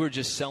baller. You were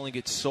just selling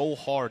it so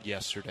hard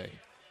yesterday.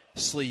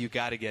 Slee, you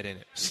got to get in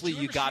it. Slee,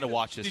 you got to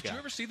watch this guy. Did you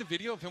ever see the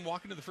video of him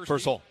walking to the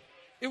first hole?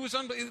 It was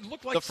it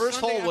looked like the first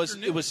Sunday hole was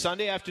afternoon. It was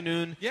Sunday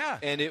afternoon. Yeah,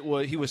 and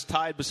he was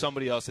tied with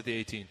somebody else at the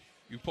 18.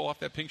 You pull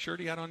off that pink shirt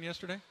he had on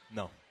yesterday?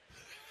 No.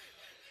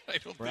 I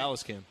don't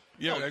Morales can.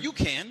 Yeah, no, you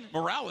can.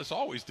 Morales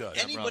always does.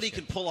 Anybody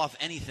can pull off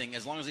anything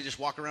as long as they just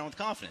walk around with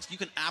confidence. You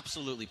can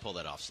absolutely pull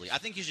that off, Slee. I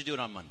think you should do it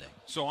on Monday.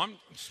 So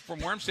from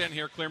where I'm standing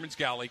here, Clearman's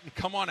Galley,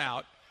 come on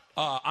out.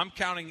 I'm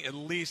counting at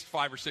least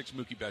 5 or 6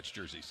 Mookie Betts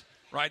jerseys,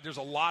 right? There's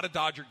a lot of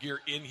Dodger gear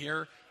in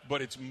here,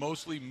 but it's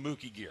mostly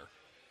Mookie gear.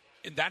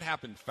 And that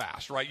happened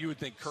fast, right? You would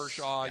think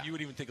Kershaw. Yeah. You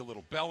would even think a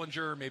little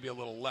Bellinger, maybe a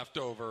little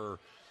leftover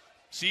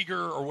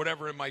Seager or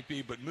whatever it might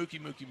be. But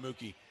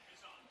Mookie.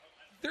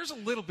 There's a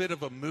little bit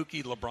of a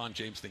Mookie LeBron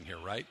James thing here,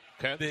 right?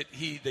 Okay. That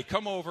they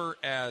come over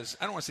as,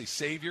 I don't want to say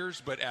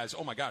saviors, but as,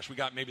 oh my gosh, we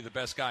got maybe the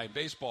best guy in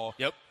baseball.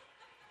 Yep.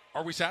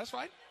 Are we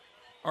satisfied?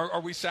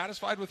 Are we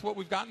satisfied with what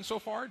we've gotten so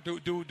far?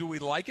 Do we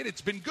like it?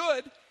 It's been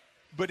good,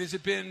 but has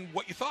it been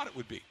what you thought it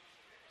would be?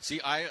 See,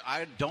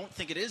 I don't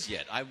think it is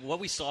yet. What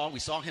we saw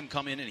him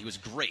come in, and he was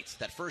great.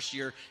 That first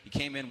year, he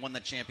came in, won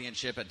that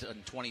championship in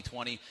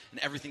 2020, and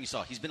everything you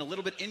saw. He's been a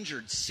little bit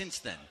injured since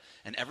then,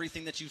 and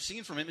everything that you've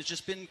seen from him has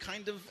just been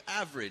kind of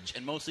average,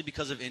 and mostly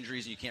because of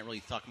injuries, and you can't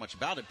really talk much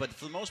about it. But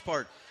for the most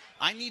part,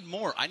 I need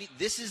more.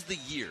 This is the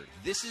year.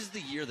 This is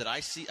the year that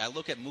I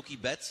look at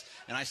Mookie Betts,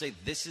 and I say,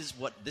 this is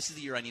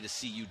the year I need to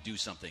see you do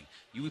something.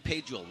 We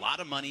paid you a lot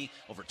of money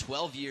over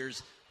 12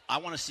 years. I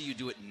want to see you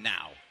do it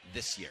now,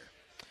 this year.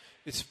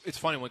 It's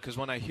funny because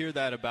when I hear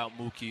that about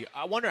Mookie,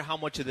 I wonder how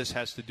much of this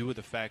has to do with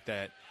the fact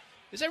that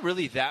is there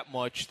really that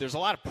much? There's a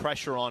lot of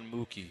pressure on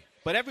Mookie,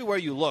 but everywhere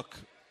you look,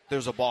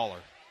 there's a baller,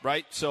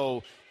 right?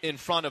 So in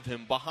front of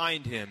him,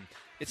 behind him,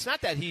 it's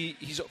not that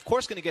he's of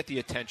course going to get the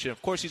attention.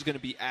 Of course, he's going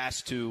to be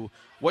asked to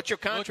what your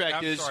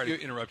contract is. Sorry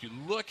to interrupt you.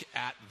 Look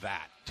at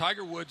that.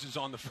 Tiger Woods is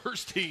on the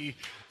first tee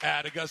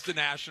at Augusta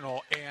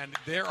National, and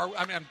there are.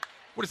 I mean,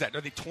 what is that?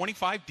 Are they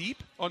 25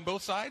 deep on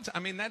both sides? I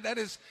mean,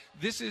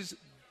 this is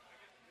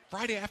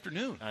Friday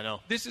afternoon. I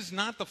know. This is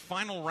not the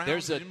final round.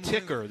 There's a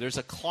ticker. There's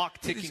a clock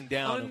ticking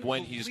down of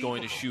when he's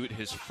going to shoot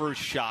his first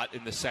shot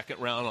in the second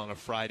round on a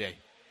Friday.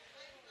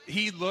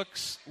 He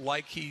looks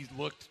like he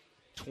looked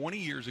 20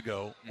 years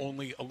ago,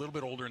 only a little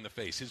bit older in the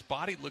face. His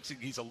body looks,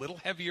 he's a little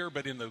heavier,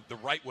 but in the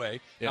right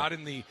way, not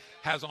in the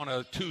has on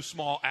a too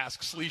small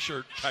Ask Slee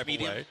shirt type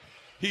of way.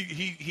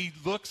 He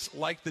looks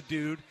like the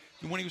dude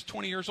when he was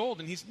 20 years old,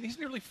 and he's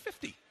nearly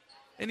 50.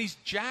 And he's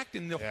jacked,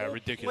 and the whole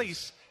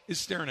place is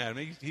staring at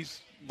him. He's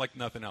like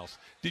nothing else.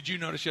 Did you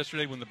notice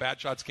yesterday when the bad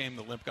shots came,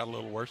 the limp got a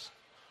little worse?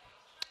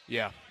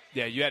 Yeah.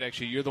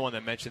 You're the one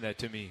that mentioned that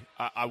to me.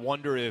 I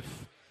wonder if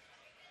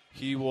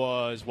he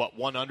was,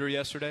 1 under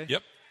yesterday?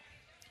 Yep.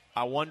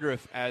 I wonder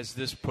if as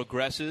this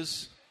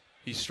progresses,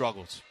 he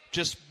struggles.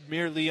 Just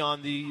merely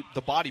on the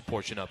body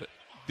portion of it.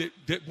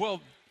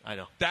 I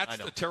know. That's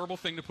a terrible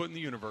thing to put in the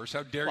universe.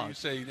 How dare you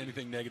say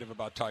anything negative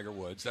about Tiger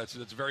Woods? That's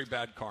very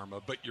bad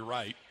karma, but you're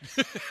right.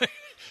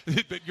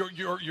 But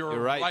you're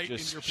right.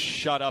 Just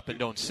shut up and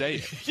don't say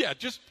it. Yeah,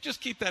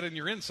 just keep that in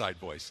your inside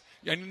voice.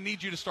 I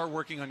need you to start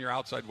working on your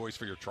outside voice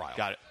for your trial.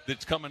 Got it.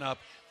 That's coming up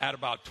at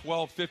about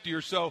 12:50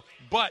 or so.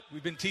 But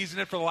we've been teasing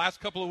it for the last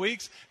couple of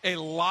weeks. A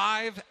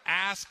live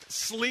Ask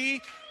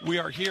Slee. We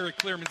are here at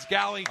Clearman's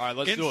Galley. All right,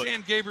 let's do it. In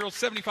San Gabriel,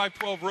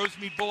 7512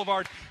 Rosemead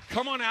Boulevard.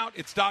 Come on out.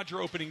 It's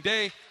Dodger opening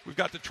day. We've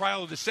got the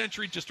trial of the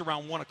century just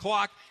around 1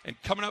 o'clock.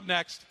 And coming up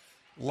next,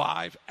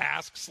 live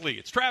Ask Slee.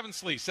 It's Travis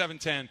Slee,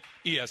 710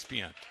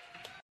 ESPN.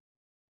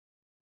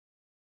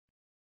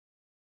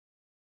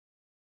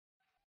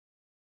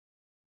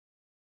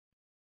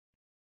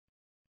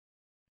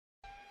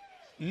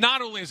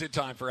 Not only is it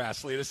time for Ask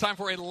Slee, it's time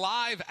for a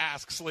live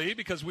Ask Slee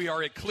because we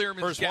are at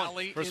Clearman's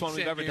Galley. First one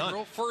we've ever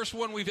done. First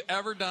one we've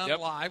ever done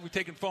live. We've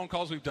taken phone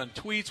calls. We've done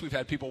tweets. We've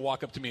had people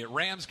walk up to me at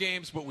Rams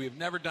games, but we have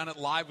never done it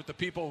live with the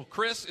people.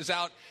 Chris is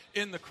out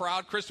in the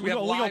crowd. Chris, do we have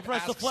live We're going to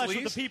press the flesh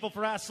Slees? with the people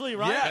for Ask Slee,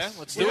 right? Yes.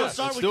 Let's do it. We'll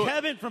start with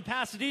Kevin from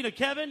Pasadena.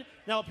 Kevin,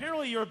 now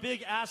apparently you're a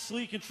big Ask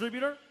Slee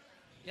contributor.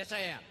 Yes, I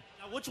am.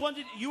 Now, which one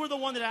you were the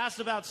one that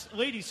asked about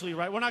Lady Slee,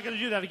 right? We're not going to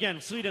do that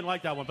again. Slee didn't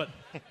like that one, but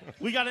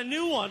we got a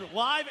new one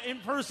live in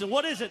person.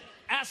 What is it?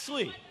 Ask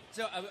Slee.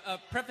 So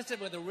preface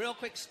it with a real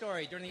quick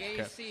story. During the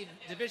AAC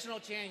Divisional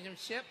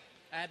Championship,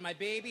 I had my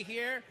baby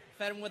here,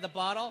 fed him with a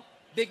bottle,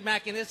 Big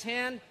Mac in his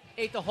hand,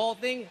 ate the whole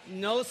thing,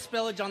 no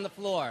spillage on the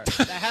floor.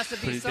 That has to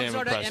be some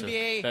sort impressive. of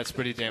NBA. That's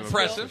pretty damn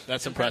impressive.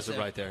 That's impressive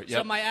right there.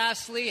 Yep. So my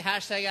Ask Slee,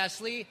 hashtag Ask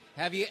Slee,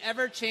 have you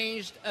ever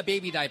changed a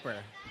baby diaper?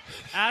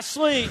 Ask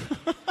Slee.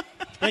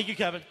 Thank you,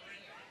 Kevin.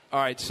 All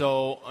right,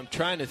 so I'm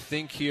trying to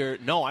think here.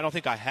 No, I don't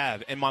think I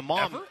have. And my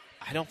mom, Ever?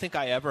 I don't think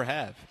I ever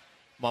have.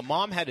 My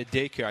mom had a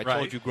daycare, I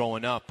told you,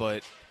 growing up,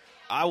 but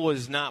I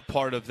was not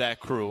part of that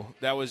crew.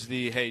 That was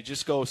hey,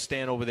 just go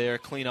stand over there,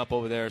 clean up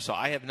over there. So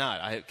I have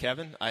not.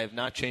 Kevin, I have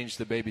not changed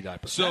the baby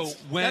diaper. So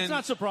that's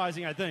not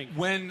surprising, I think.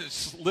 When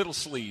little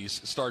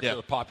sleaze start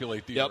to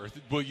populate the earth,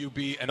 will you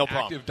be an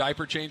active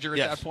diaper changer at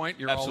that point?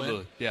 You're absolutely. all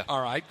in? Yeah.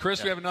 All right.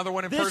 Chris, we have another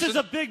one in person. This is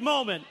a big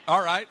moment.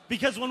 All right.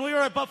 Because when we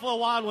were at Buffalo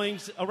Wild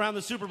Wings around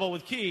the Super Bowl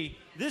with Key,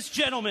 this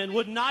gentleman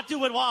would not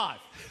do it live.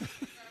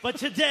 But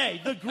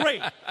today, the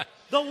great,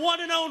 the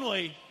one and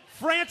only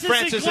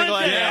Francis in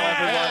Glendale.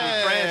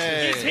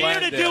 Francis. He's here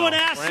to do an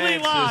Ask Lee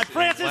live.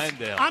 Francis,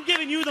 I'm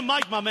giving you the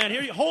mic, my man.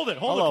 Here, hold it.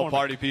 Hold it for me.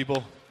 Party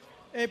people.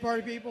 Hey,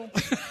 party people.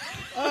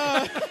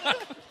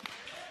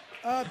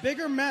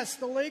 Bigger mess.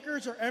 The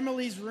Lakers or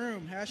Emily's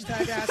room.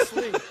 Hashtag Ask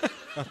Lee.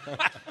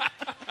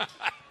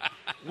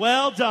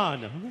 Well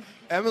done.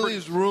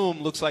 Emily's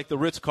room looks like the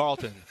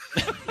Ritz-Carlton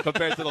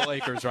compared to the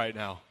Lakers right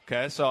now.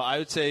 Okay, so I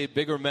would say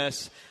bigger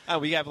mess.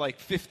 We have like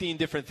 15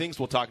 different things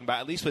we'll talk about.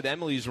 At least with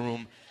Emily's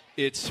room,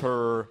 it's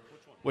her.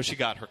 What she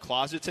got? Her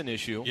closet's an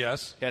issue.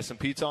 Yes. Has some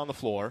pizza on the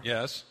floor.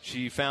 Yes.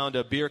 She found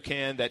a beer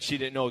can that she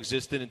didn't know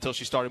existed until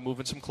she started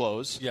moving some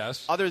clothes.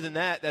 Yes. Other than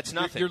that, that's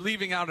nothing. You're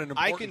leaving out an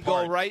important I can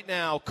part. go right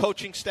now,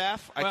 coaching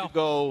staff. I could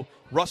go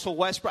Russell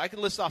Westbrook. I could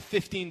list off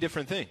 15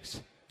 different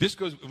things.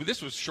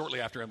 This was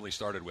shortly after Emily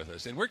started with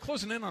us, and we're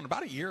closing in on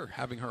about a year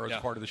having her as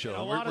part of the show.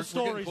 A lot of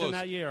stories in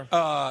that year.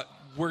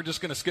 We're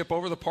just going to skip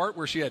over the part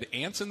where she had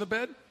ants in the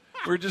bed.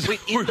 We're just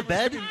in the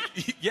bed?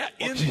 Yeah,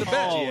 in the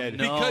bed.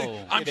 Because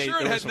I'm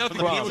sure it had nothing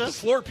to do with the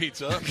floor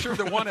pizza. I'm sure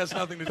the one has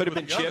nothing to do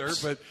with the other.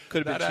 But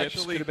could have been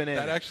chips. Could have been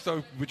that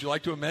so would you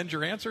like to amend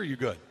your answer? Or are you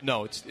good?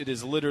 No, it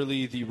is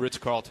literally the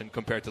Ritz-Carlton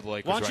compared to the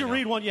Lakers. Why don't you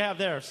read one you have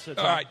there?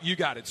 All right, you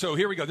got it. So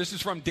here we go. This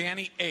is from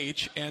Danny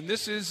H. And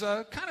this is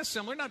kind of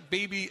similar, not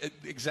baby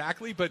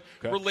exactly, but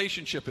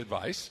relationship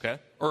advice. Okay.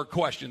 Or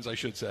questions, I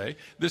should say.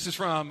 This is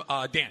from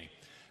Danny.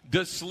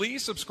 Does Slee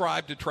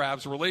subscribe to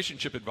Trav's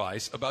relationship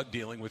advice about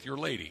dealing with your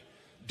lady?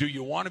 Do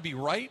you want to be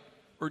right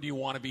or do you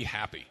want to be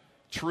happy?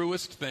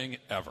 Truest thing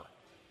ever.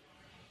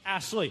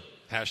 Ask Lee.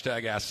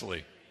 Hashtag Ask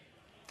Lee.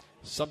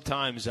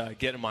 Sometimes I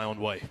get in my own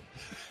way.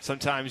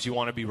 Sometimes you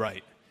want to be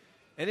right.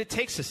 And it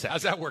takes a second.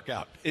 How's that work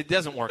out? It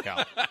doesn't work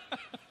out.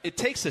 It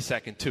takes a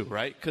second, too,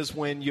 right? Because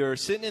when you're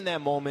sitting in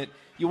that moment,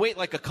 you wait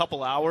like a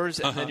couple hours,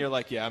 and then you're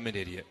like, yeah, I'm an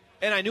idiot.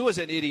 And I knew I was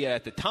an idiot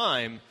at the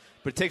time,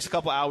 but it takes a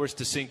couple hours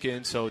to sink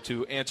in. So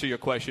to answer your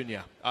question,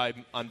 yeah,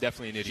 I'm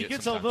definitely an idiot. She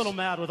gets sometimes. a little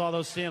mad with all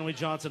those Stanley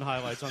Johnson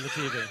highlights on the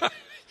TV.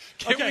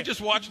 Can't we just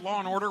watch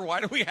Law & Order?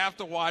 Why do we have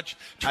to watch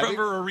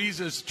Trevor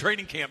Ariza's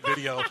training camp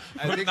video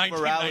I think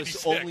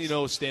Morales only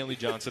knows Stanley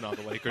Johnson on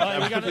the Lakers.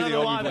 That would be the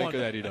only Laker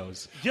that he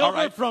knows.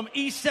 Gilbert from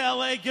East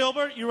L.A.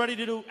 Gilbert, you ready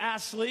to do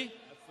Ask Lee?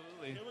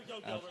 Absolutely. Here we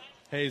go, Gilbert.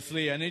 Hey,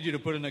 Slee, I need you to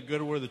put in a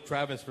good word with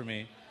Travis for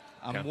me.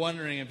 I'm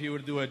wondering if you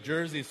would do a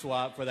jersey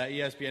swap for that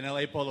ESPN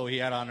LA polo he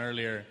had on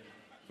earlier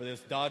for this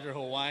Dodger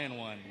Hawaiian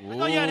one. I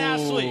thought you had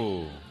Ask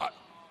Lee.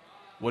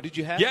 What did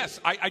you have? Yes,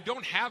 I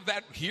don't have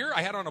that here.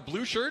 I had on a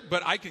blue shirt,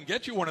 but I can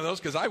get you one of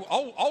those because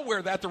I'll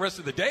wear that the rest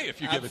of the day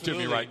if you give it to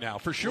me right now,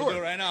 for sure. We'll do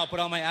it right now. I'll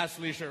put on my Ask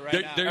Lee shirt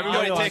right now.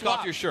 Everybody take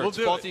off your shirts.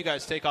 We'll Both of you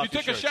guys take off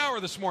your shirts. You took a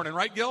shower this morning,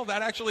 right, Gil?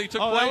 That actually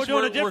took place. Oh, we're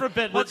doing a different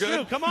bit. Let's good.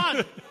 do. Come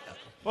on.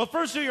 Well,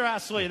 first do your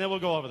Ask Lee, and then we'll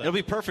go over that. It'll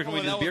be perfect when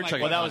we do the beer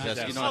check. Well, that was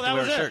it. You don't have to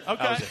wear a shirt.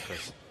 Okay. That was it,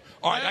 Chris.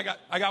 All right,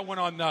 I got one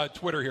on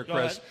Twitter here,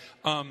 Chris.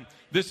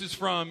 This is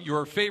from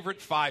your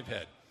favorite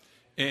five-head.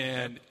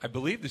 And I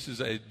believe this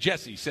is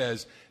Jesse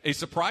says, a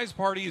surprise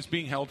party is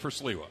being held for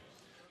Sliwa.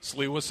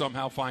 Sliwa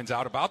somehow finds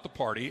out about the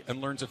party and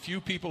learns a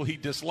few people he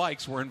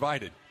dislikes were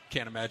invited.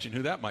 Can't imagine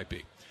who that might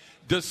be.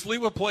 Does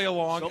Sliwa play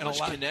along? So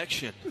much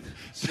connection.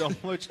 So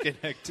much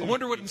connection. I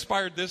wonder what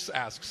inspired this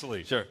Ask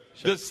Slee. Sure.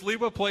 Does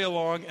Sliwa play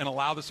along and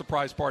allow the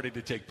surprise party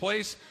to take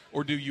place,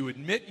 or do you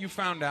admit you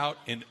found out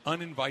and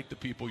uninvite the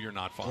people you're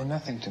not fond of? You're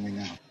nothing to me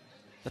now.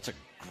 That's a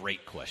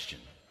great question.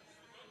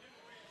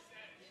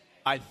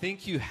 I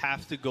think you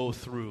have to go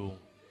through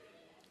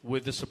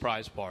with the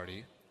surprise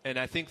party. And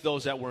I think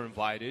those that were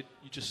invited,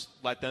 you just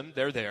let them.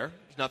 They're there.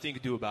 There's nothing you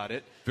can do about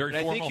it. Very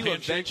and formal I think you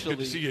handshake. eventually,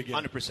 Good to see you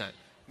again. 100%.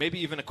 Maybe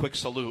even a quick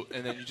salute,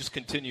 and then you just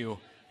continue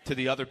to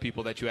the other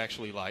people that you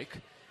actually like.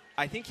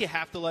 I think you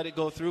have to let it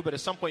go through, but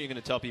at some point you're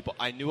going to tell people,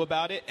 I knew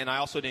about it, and I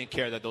also didn't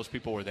care that those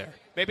people were there.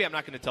 Maybe I'm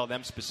not going to tell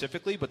them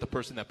specifically, but the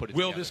person that put it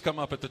Will together. this come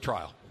up at the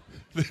trial?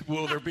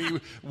 Will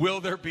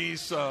there be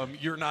some,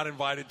 you're not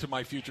invited to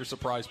my future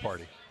surprise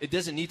party? It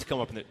doesn't need to come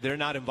up in there. They're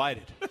not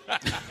invited.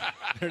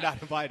 They're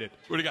not invited.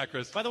 What do you got,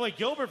 Chris? By the way,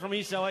 Gilbert from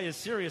East LA is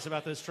serious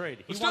about this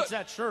trade. He wants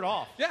that shirt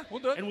off. Yeah, we'll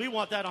do it. And we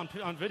want that on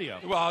video.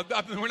 Well,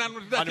 we're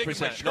not taking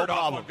my shirt no off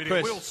problem. on video.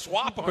 Chris, we'll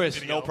swap on Chris,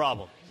 video. no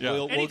problem. Yeah.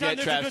 We'll Anytime get there's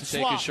a Travis good to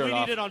take swap, his shirt we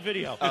off. need it on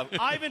video.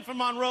 Ivan from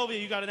Monrovia,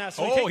 you got an Ask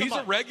Lee. Oh, Take he's him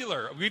a up.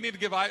 regular. We need to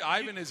give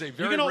Ivan is a You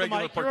very can hold the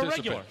regular mic. You're a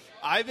participant. regular.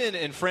 Ivan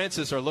and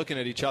Francis are looking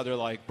at each other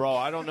like, bro,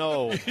 I don't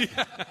know.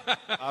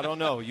 I don't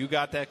know. You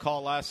got that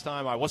call last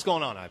time. All right, what's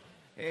going on, Ivan?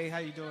 Hey, how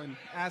you doing?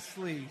 Ask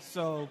Lee.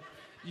 So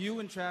you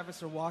and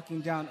Travis are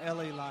walking down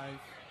LA Live,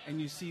 and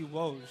you see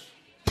Woj.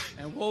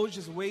 And Woj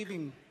is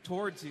waving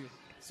towards you.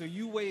 So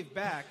you wave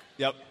back.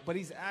 Yep. But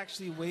he's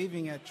actually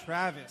waving at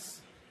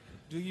Travis.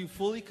 Do you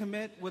fully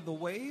commit with the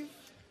wave,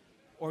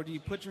 or do you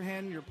put your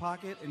hand in your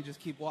pocket and just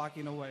keep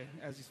walking away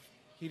as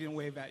he didn't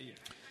wave at you?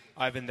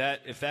 Ivan,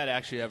 if that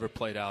actually ever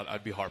played out,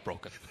 I'd be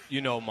heartbroken.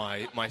 You know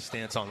my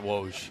stance on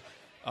Woj.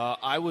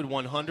 I would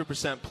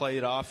 100% play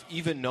it off,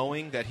 even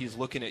knowing that he's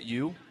looking at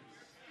you.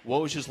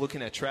 Woj is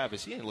looking at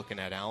Travis. He ain't looking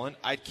at Allen.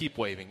 I'd keep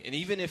waving. And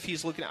even if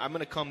he's looking I'm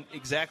going to come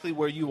exactly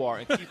where you are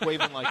and keep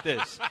waving like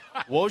this.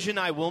 Woj and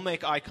I will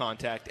make eye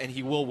contact, and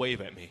he will wave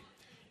at me.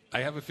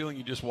 I have a feeling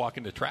you just walk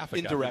into traffic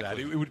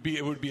indirectly. After that.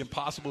 It would be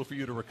impossible for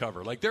you to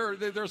recover. Like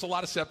there's a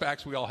lot of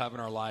setbacks we all have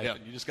in our life,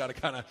 and you just got to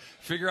kind of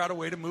figure out a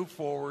way to move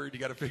forward. You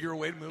got to figure a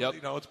way to move. Yep.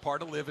 You know, it's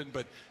part of living,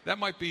 but that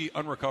might be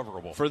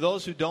unrecoverable. For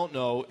those who don't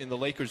know, in the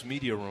Lakers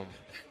media room,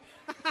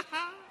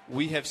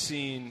 we have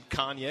seen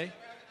Kanye.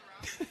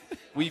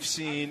 We've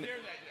seen,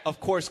 of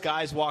course,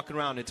 guys walking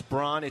around. It's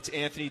Bron, it's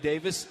Anthony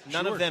Davis.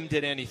 None of them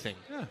did anything.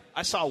 Yeah.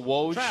 I saw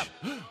Woj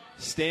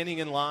standing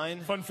in line.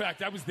 Fun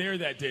fact, I was there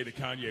that day that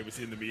Kanye was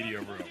in the media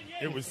room.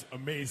 It was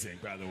amazing,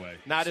 by the way.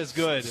 Not as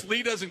good.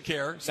 Slee doesn't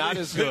care. Not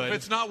as good. If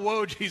it's not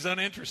Woj, he's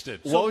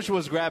uninterested. Woj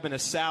was grabbing a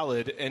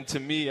salad, and to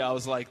me, I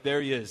was like,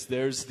 there he is.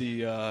 There's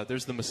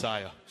the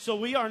Messiah. So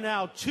we are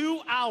now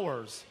 2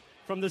 hours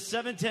from the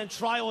 7-10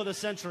 trial of the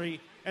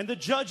century, and the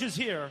judge is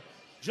here.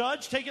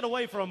 Judge, take it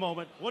away for a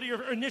moment. What are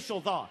your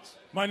initial thoughts?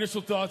 My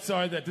initial thoughts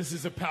are that this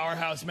is a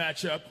powerhouse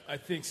matchup. I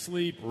think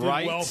Sleep did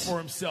well for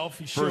himself.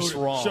 He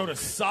showed a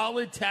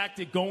solid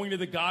tactic going to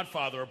the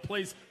Godfather, a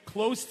place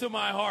close to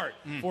my heart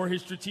for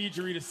his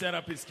strategery to set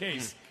up his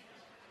case.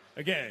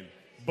 Again,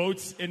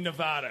 boats in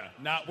Nevada,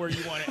 not where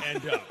you want to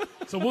end up.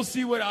 So we'll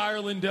see what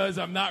Ireland does.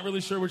 I'm not really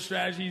sure what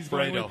strategy he's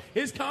going with.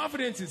 His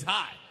confidence is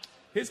high.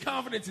 His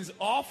confidence is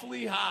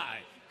awfully high.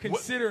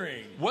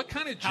 Considering what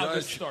kind of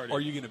judge are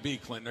you going to be,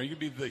 Clinton? Are you going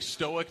to be the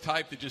stoic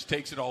type that just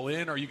takes it all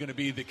in? Are you going to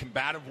be the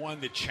combative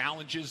one that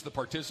challenges the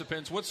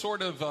participants? What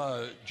sort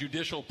of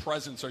judicial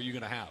presence are you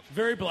going to have?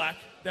 Very black.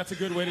 That's a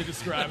good way to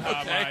describe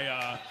how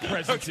my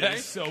presence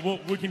is. So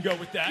we can go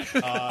with that.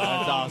 That's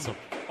awesome.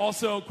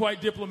 Also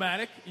quite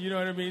diplomatic. You know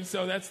what I mean?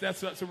 So that's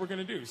what we're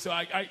going to do. So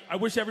I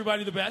wish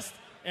everybody the best,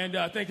 and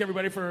thank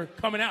everybody for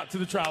coming out to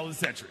the trial of the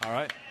century. All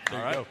right.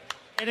 There you go.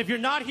 And if you're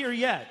not here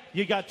yet,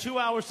 you got 2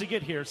 hours to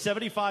get here.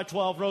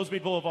 7512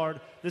 Rosemead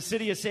Boulevard, the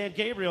city of San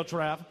Gabriel,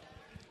 Trav.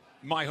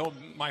 My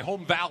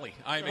home valley.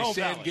 I'm a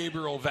San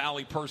Gabriel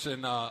Valley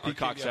person.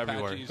 Peacocks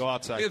everywhere. Go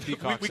outside.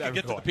 Peacocks we can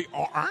get to the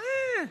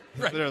right.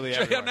 Literally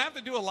I'm everywhere. gonna have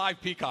to do a live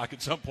peacock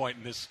at some point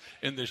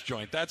in this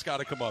joint. That's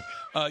got to come up.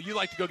 You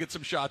like to go get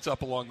some shots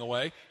up along the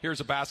way. Here's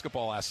a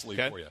basketball ass sleep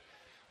for you.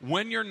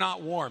 When you're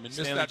not warm and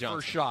miss that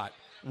first shot,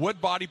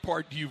 what body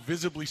part do you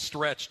visibly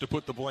stretch to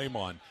put the blame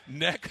on?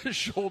 Neck,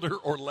 shoulder,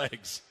 or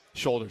legs?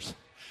 Shoulders.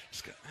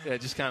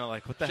 Just kind of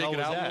like, what the hell was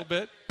that? Shake it out a little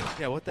bit.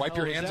 Yeah, what the hell Wipe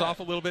your was hands that? off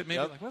a little bit,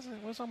 maybe. Yep. Like,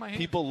 what's on my hand?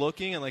 People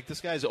looking, and like,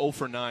 this guy's 0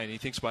 for 9. He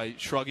thinks by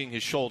shrugging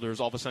his shoulders,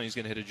 all of a sudden he's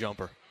going to hit a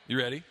jumper. You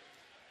ready?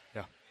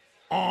 Yeah.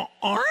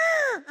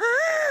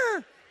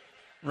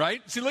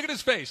 Right? See, look at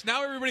his face.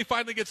 Now everybody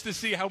finally gets to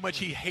see how much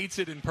he hates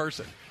it in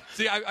person.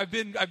 See, I'm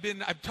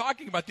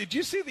talking about. Did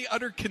you see the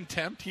utter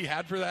contempt he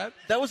had for that?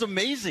 That was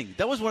amazing.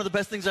 That was one of the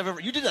best things I've ever.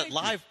 You did that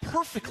live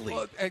perfectly.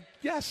 Well,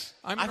 yes,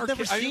 I've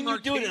never seen you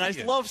do it, and I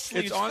love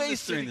Sleeve's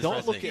face during this.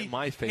 Don't look at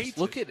my face.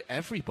 Look at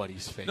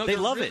everybody's face. No, they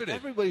love it.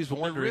 Everybody's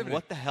wondering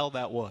what the hell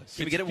that was.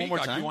 Can we get it one more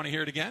time? You want to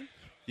hear it again?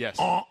 Yes.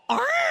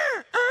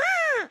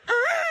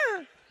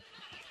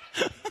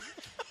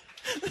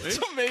 It's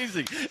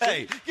amazing.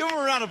 Hey, give him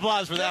a round of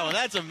applause for that one.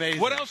 That's amazing.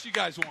 What else you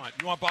guys want?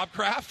 You want Bob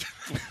Kraft?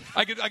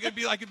 I could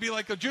be like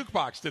a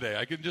jukebox today.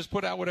 I can just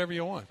put out whatever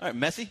you want. All right,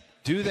 Messi.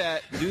 Do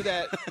that.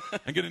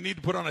 I'm going to need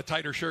to put on a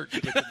tighter shirt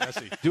to get to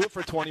Messi. Do it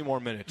for 20 more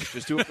minutes.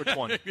 Just do it for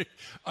 20.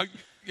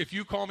 If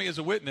you call me as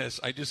a witness,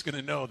 I'm just going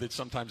to know that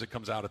sometimes it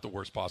comes out at the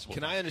worst possible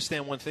Can time. I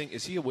understand one thing?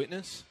 Is he a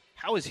witness?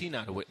 How is he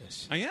not a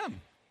witness? I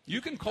am.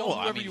 You can call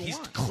whoever you he's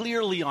want.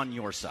 Clearly on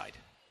your side.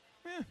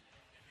 Yeah.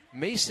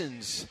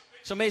 Mason's.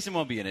 So Mason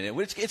won't be in it.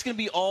 It's going to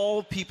be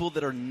all people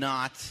that are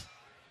not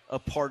a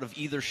part of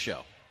either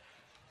show.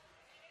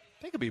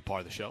 They could be a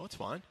part of the show. It's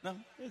fine. No,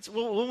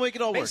 we'll make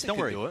it all work. Mason Don't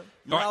can worry. do it.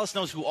 Morales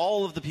knows who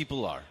all of the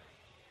people are.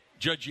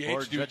 Judge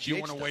Yates, do you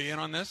want to weigh in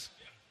on this?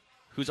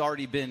 Who's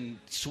already been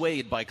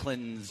swayed by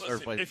Clinton's... Listen,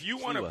 or by if you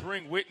want to Sliwa.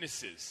 bring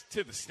witnesses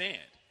to the stand,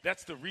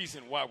 that's the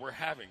reason why we're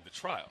having the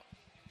trial.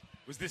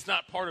 Was this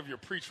not part of your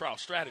pretrial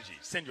strategy,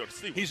 Senor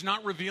Sliwa? He's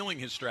not revealing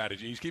his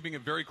strategy. He's keeping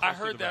it very close I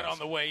heard to the that vest. on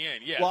the way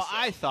in, yes. Well,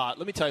 I thought,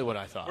 let me tell you what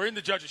I thought. We're in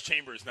the judge's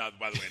chambers now,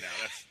 by the way, now.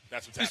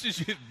 That's what's happening.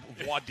 This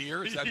is voir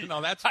dire?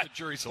 No, that's the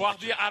jury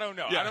selection. Well, I don't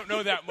know. Yeah. I don't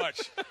know that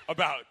much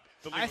about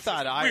the legal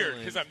system. Weird,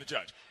 because I'm the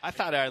judge. I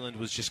thought Ireland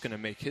was just going to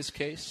make his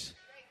case,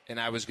 and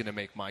I was going to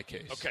make my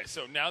case. Okay,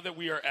 so now that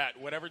we are at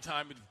whatever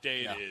time of the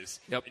day it is,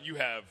 and you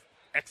have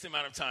X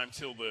amount of time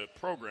till the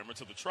program or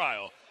till the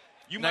trial,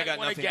 you and might I got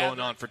want nothing to gather, going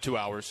on for 2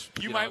 hours.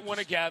 You might want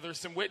to gather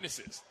some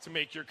witnesses to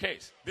make your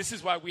case. This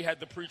is why we had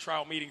the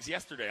pretrial meetings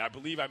yesterday. I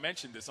believe I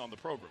mentioned this on the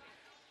program.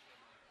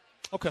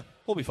 Okay,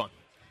 we'll be fine.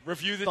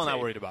 Review the Still tape. not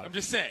worried about it. I'm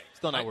just saying.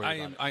 Still not worried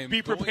about it. I am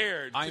Be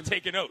prepared to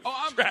take an oath.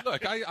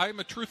 I am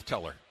a truth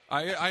teller.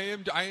 I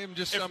am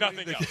just If somebody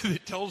nothing else.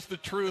 that tells the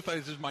truth.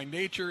 This is my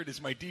nature. It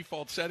is my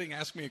default setting.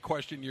 Ask me a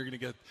question, you're going to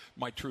get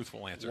my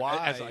truthful answer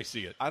as I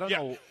see it. I don't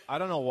know. I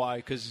don't know why.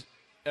 Because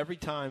every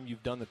time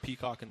you've done the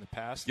Peacock in the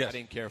past, I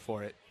didn't care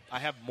for it. I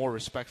have more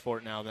respect for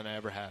it now than I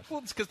ever have. Well,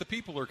 it's because the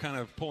people are kind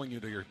of pulling you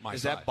to my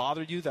Does side. that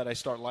bother you that I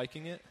start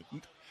liking it?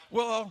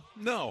 Well,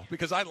 no,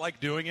 because I like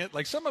doing it.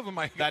 Like some of them,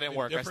 that didn't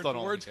work. I still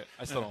don't like it.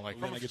 I still don't like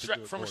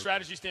it. From a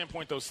strategy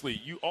standpoint, though,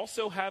 Slee, you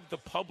also have the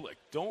public.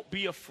 Don't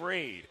be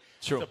afraid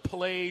True. to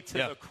play to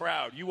the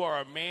crowd. You are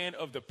a man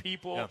of the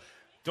people. Yeah.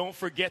 Don't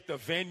forget the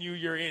venue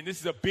you're in. This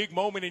is a big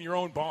moment in your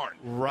own barn.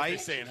 Right.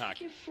 As they say in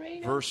hockey.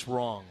 Versus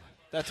wrong.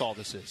 That's all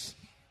this is.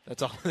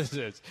 That's all this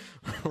is.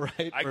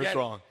 Right I versus get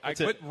wrong.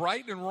 but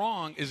right and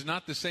wrong is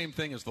not the same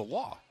thing as the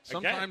law.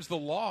 Sometimes the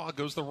law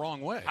goes the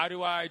wrong way. How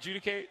do I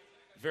adjudicate?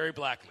 Very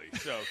blackly.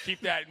 So keep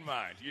that in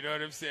mind. You know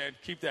what I'm saying?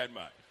 Keep that in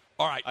mind.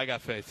 All right. I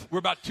got faith. We're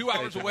about 2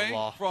 hours Faith in the away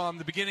law. from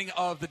the beginning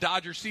of the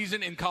Dodger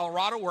season in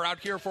Colorado. We're out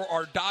here for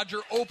our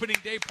Dodger opening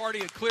day party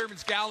at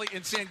Clearman's Galley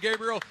in San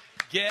Gabriel.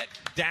 Get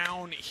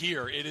down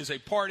here. It is a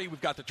party.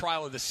 We've got the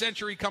trial of the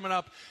century coming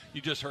up.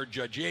 You just heard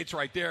Judge Yates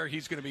right there.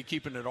 He's going to be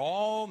keeping it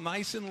all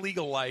nice and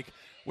legal-like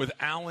with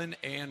Alan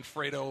and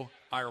Fredo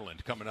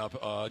Ireland coming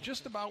up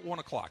just about 1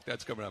 o'clock.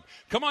 That's coming up.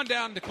 Come on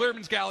down to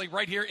Clearman's Galley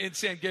right here in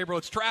San Gabriel.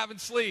 It's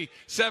Travis Slee,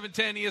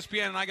 710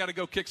 ESPN, and I got to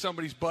go kick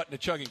somebody's butt in a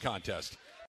chugging contest.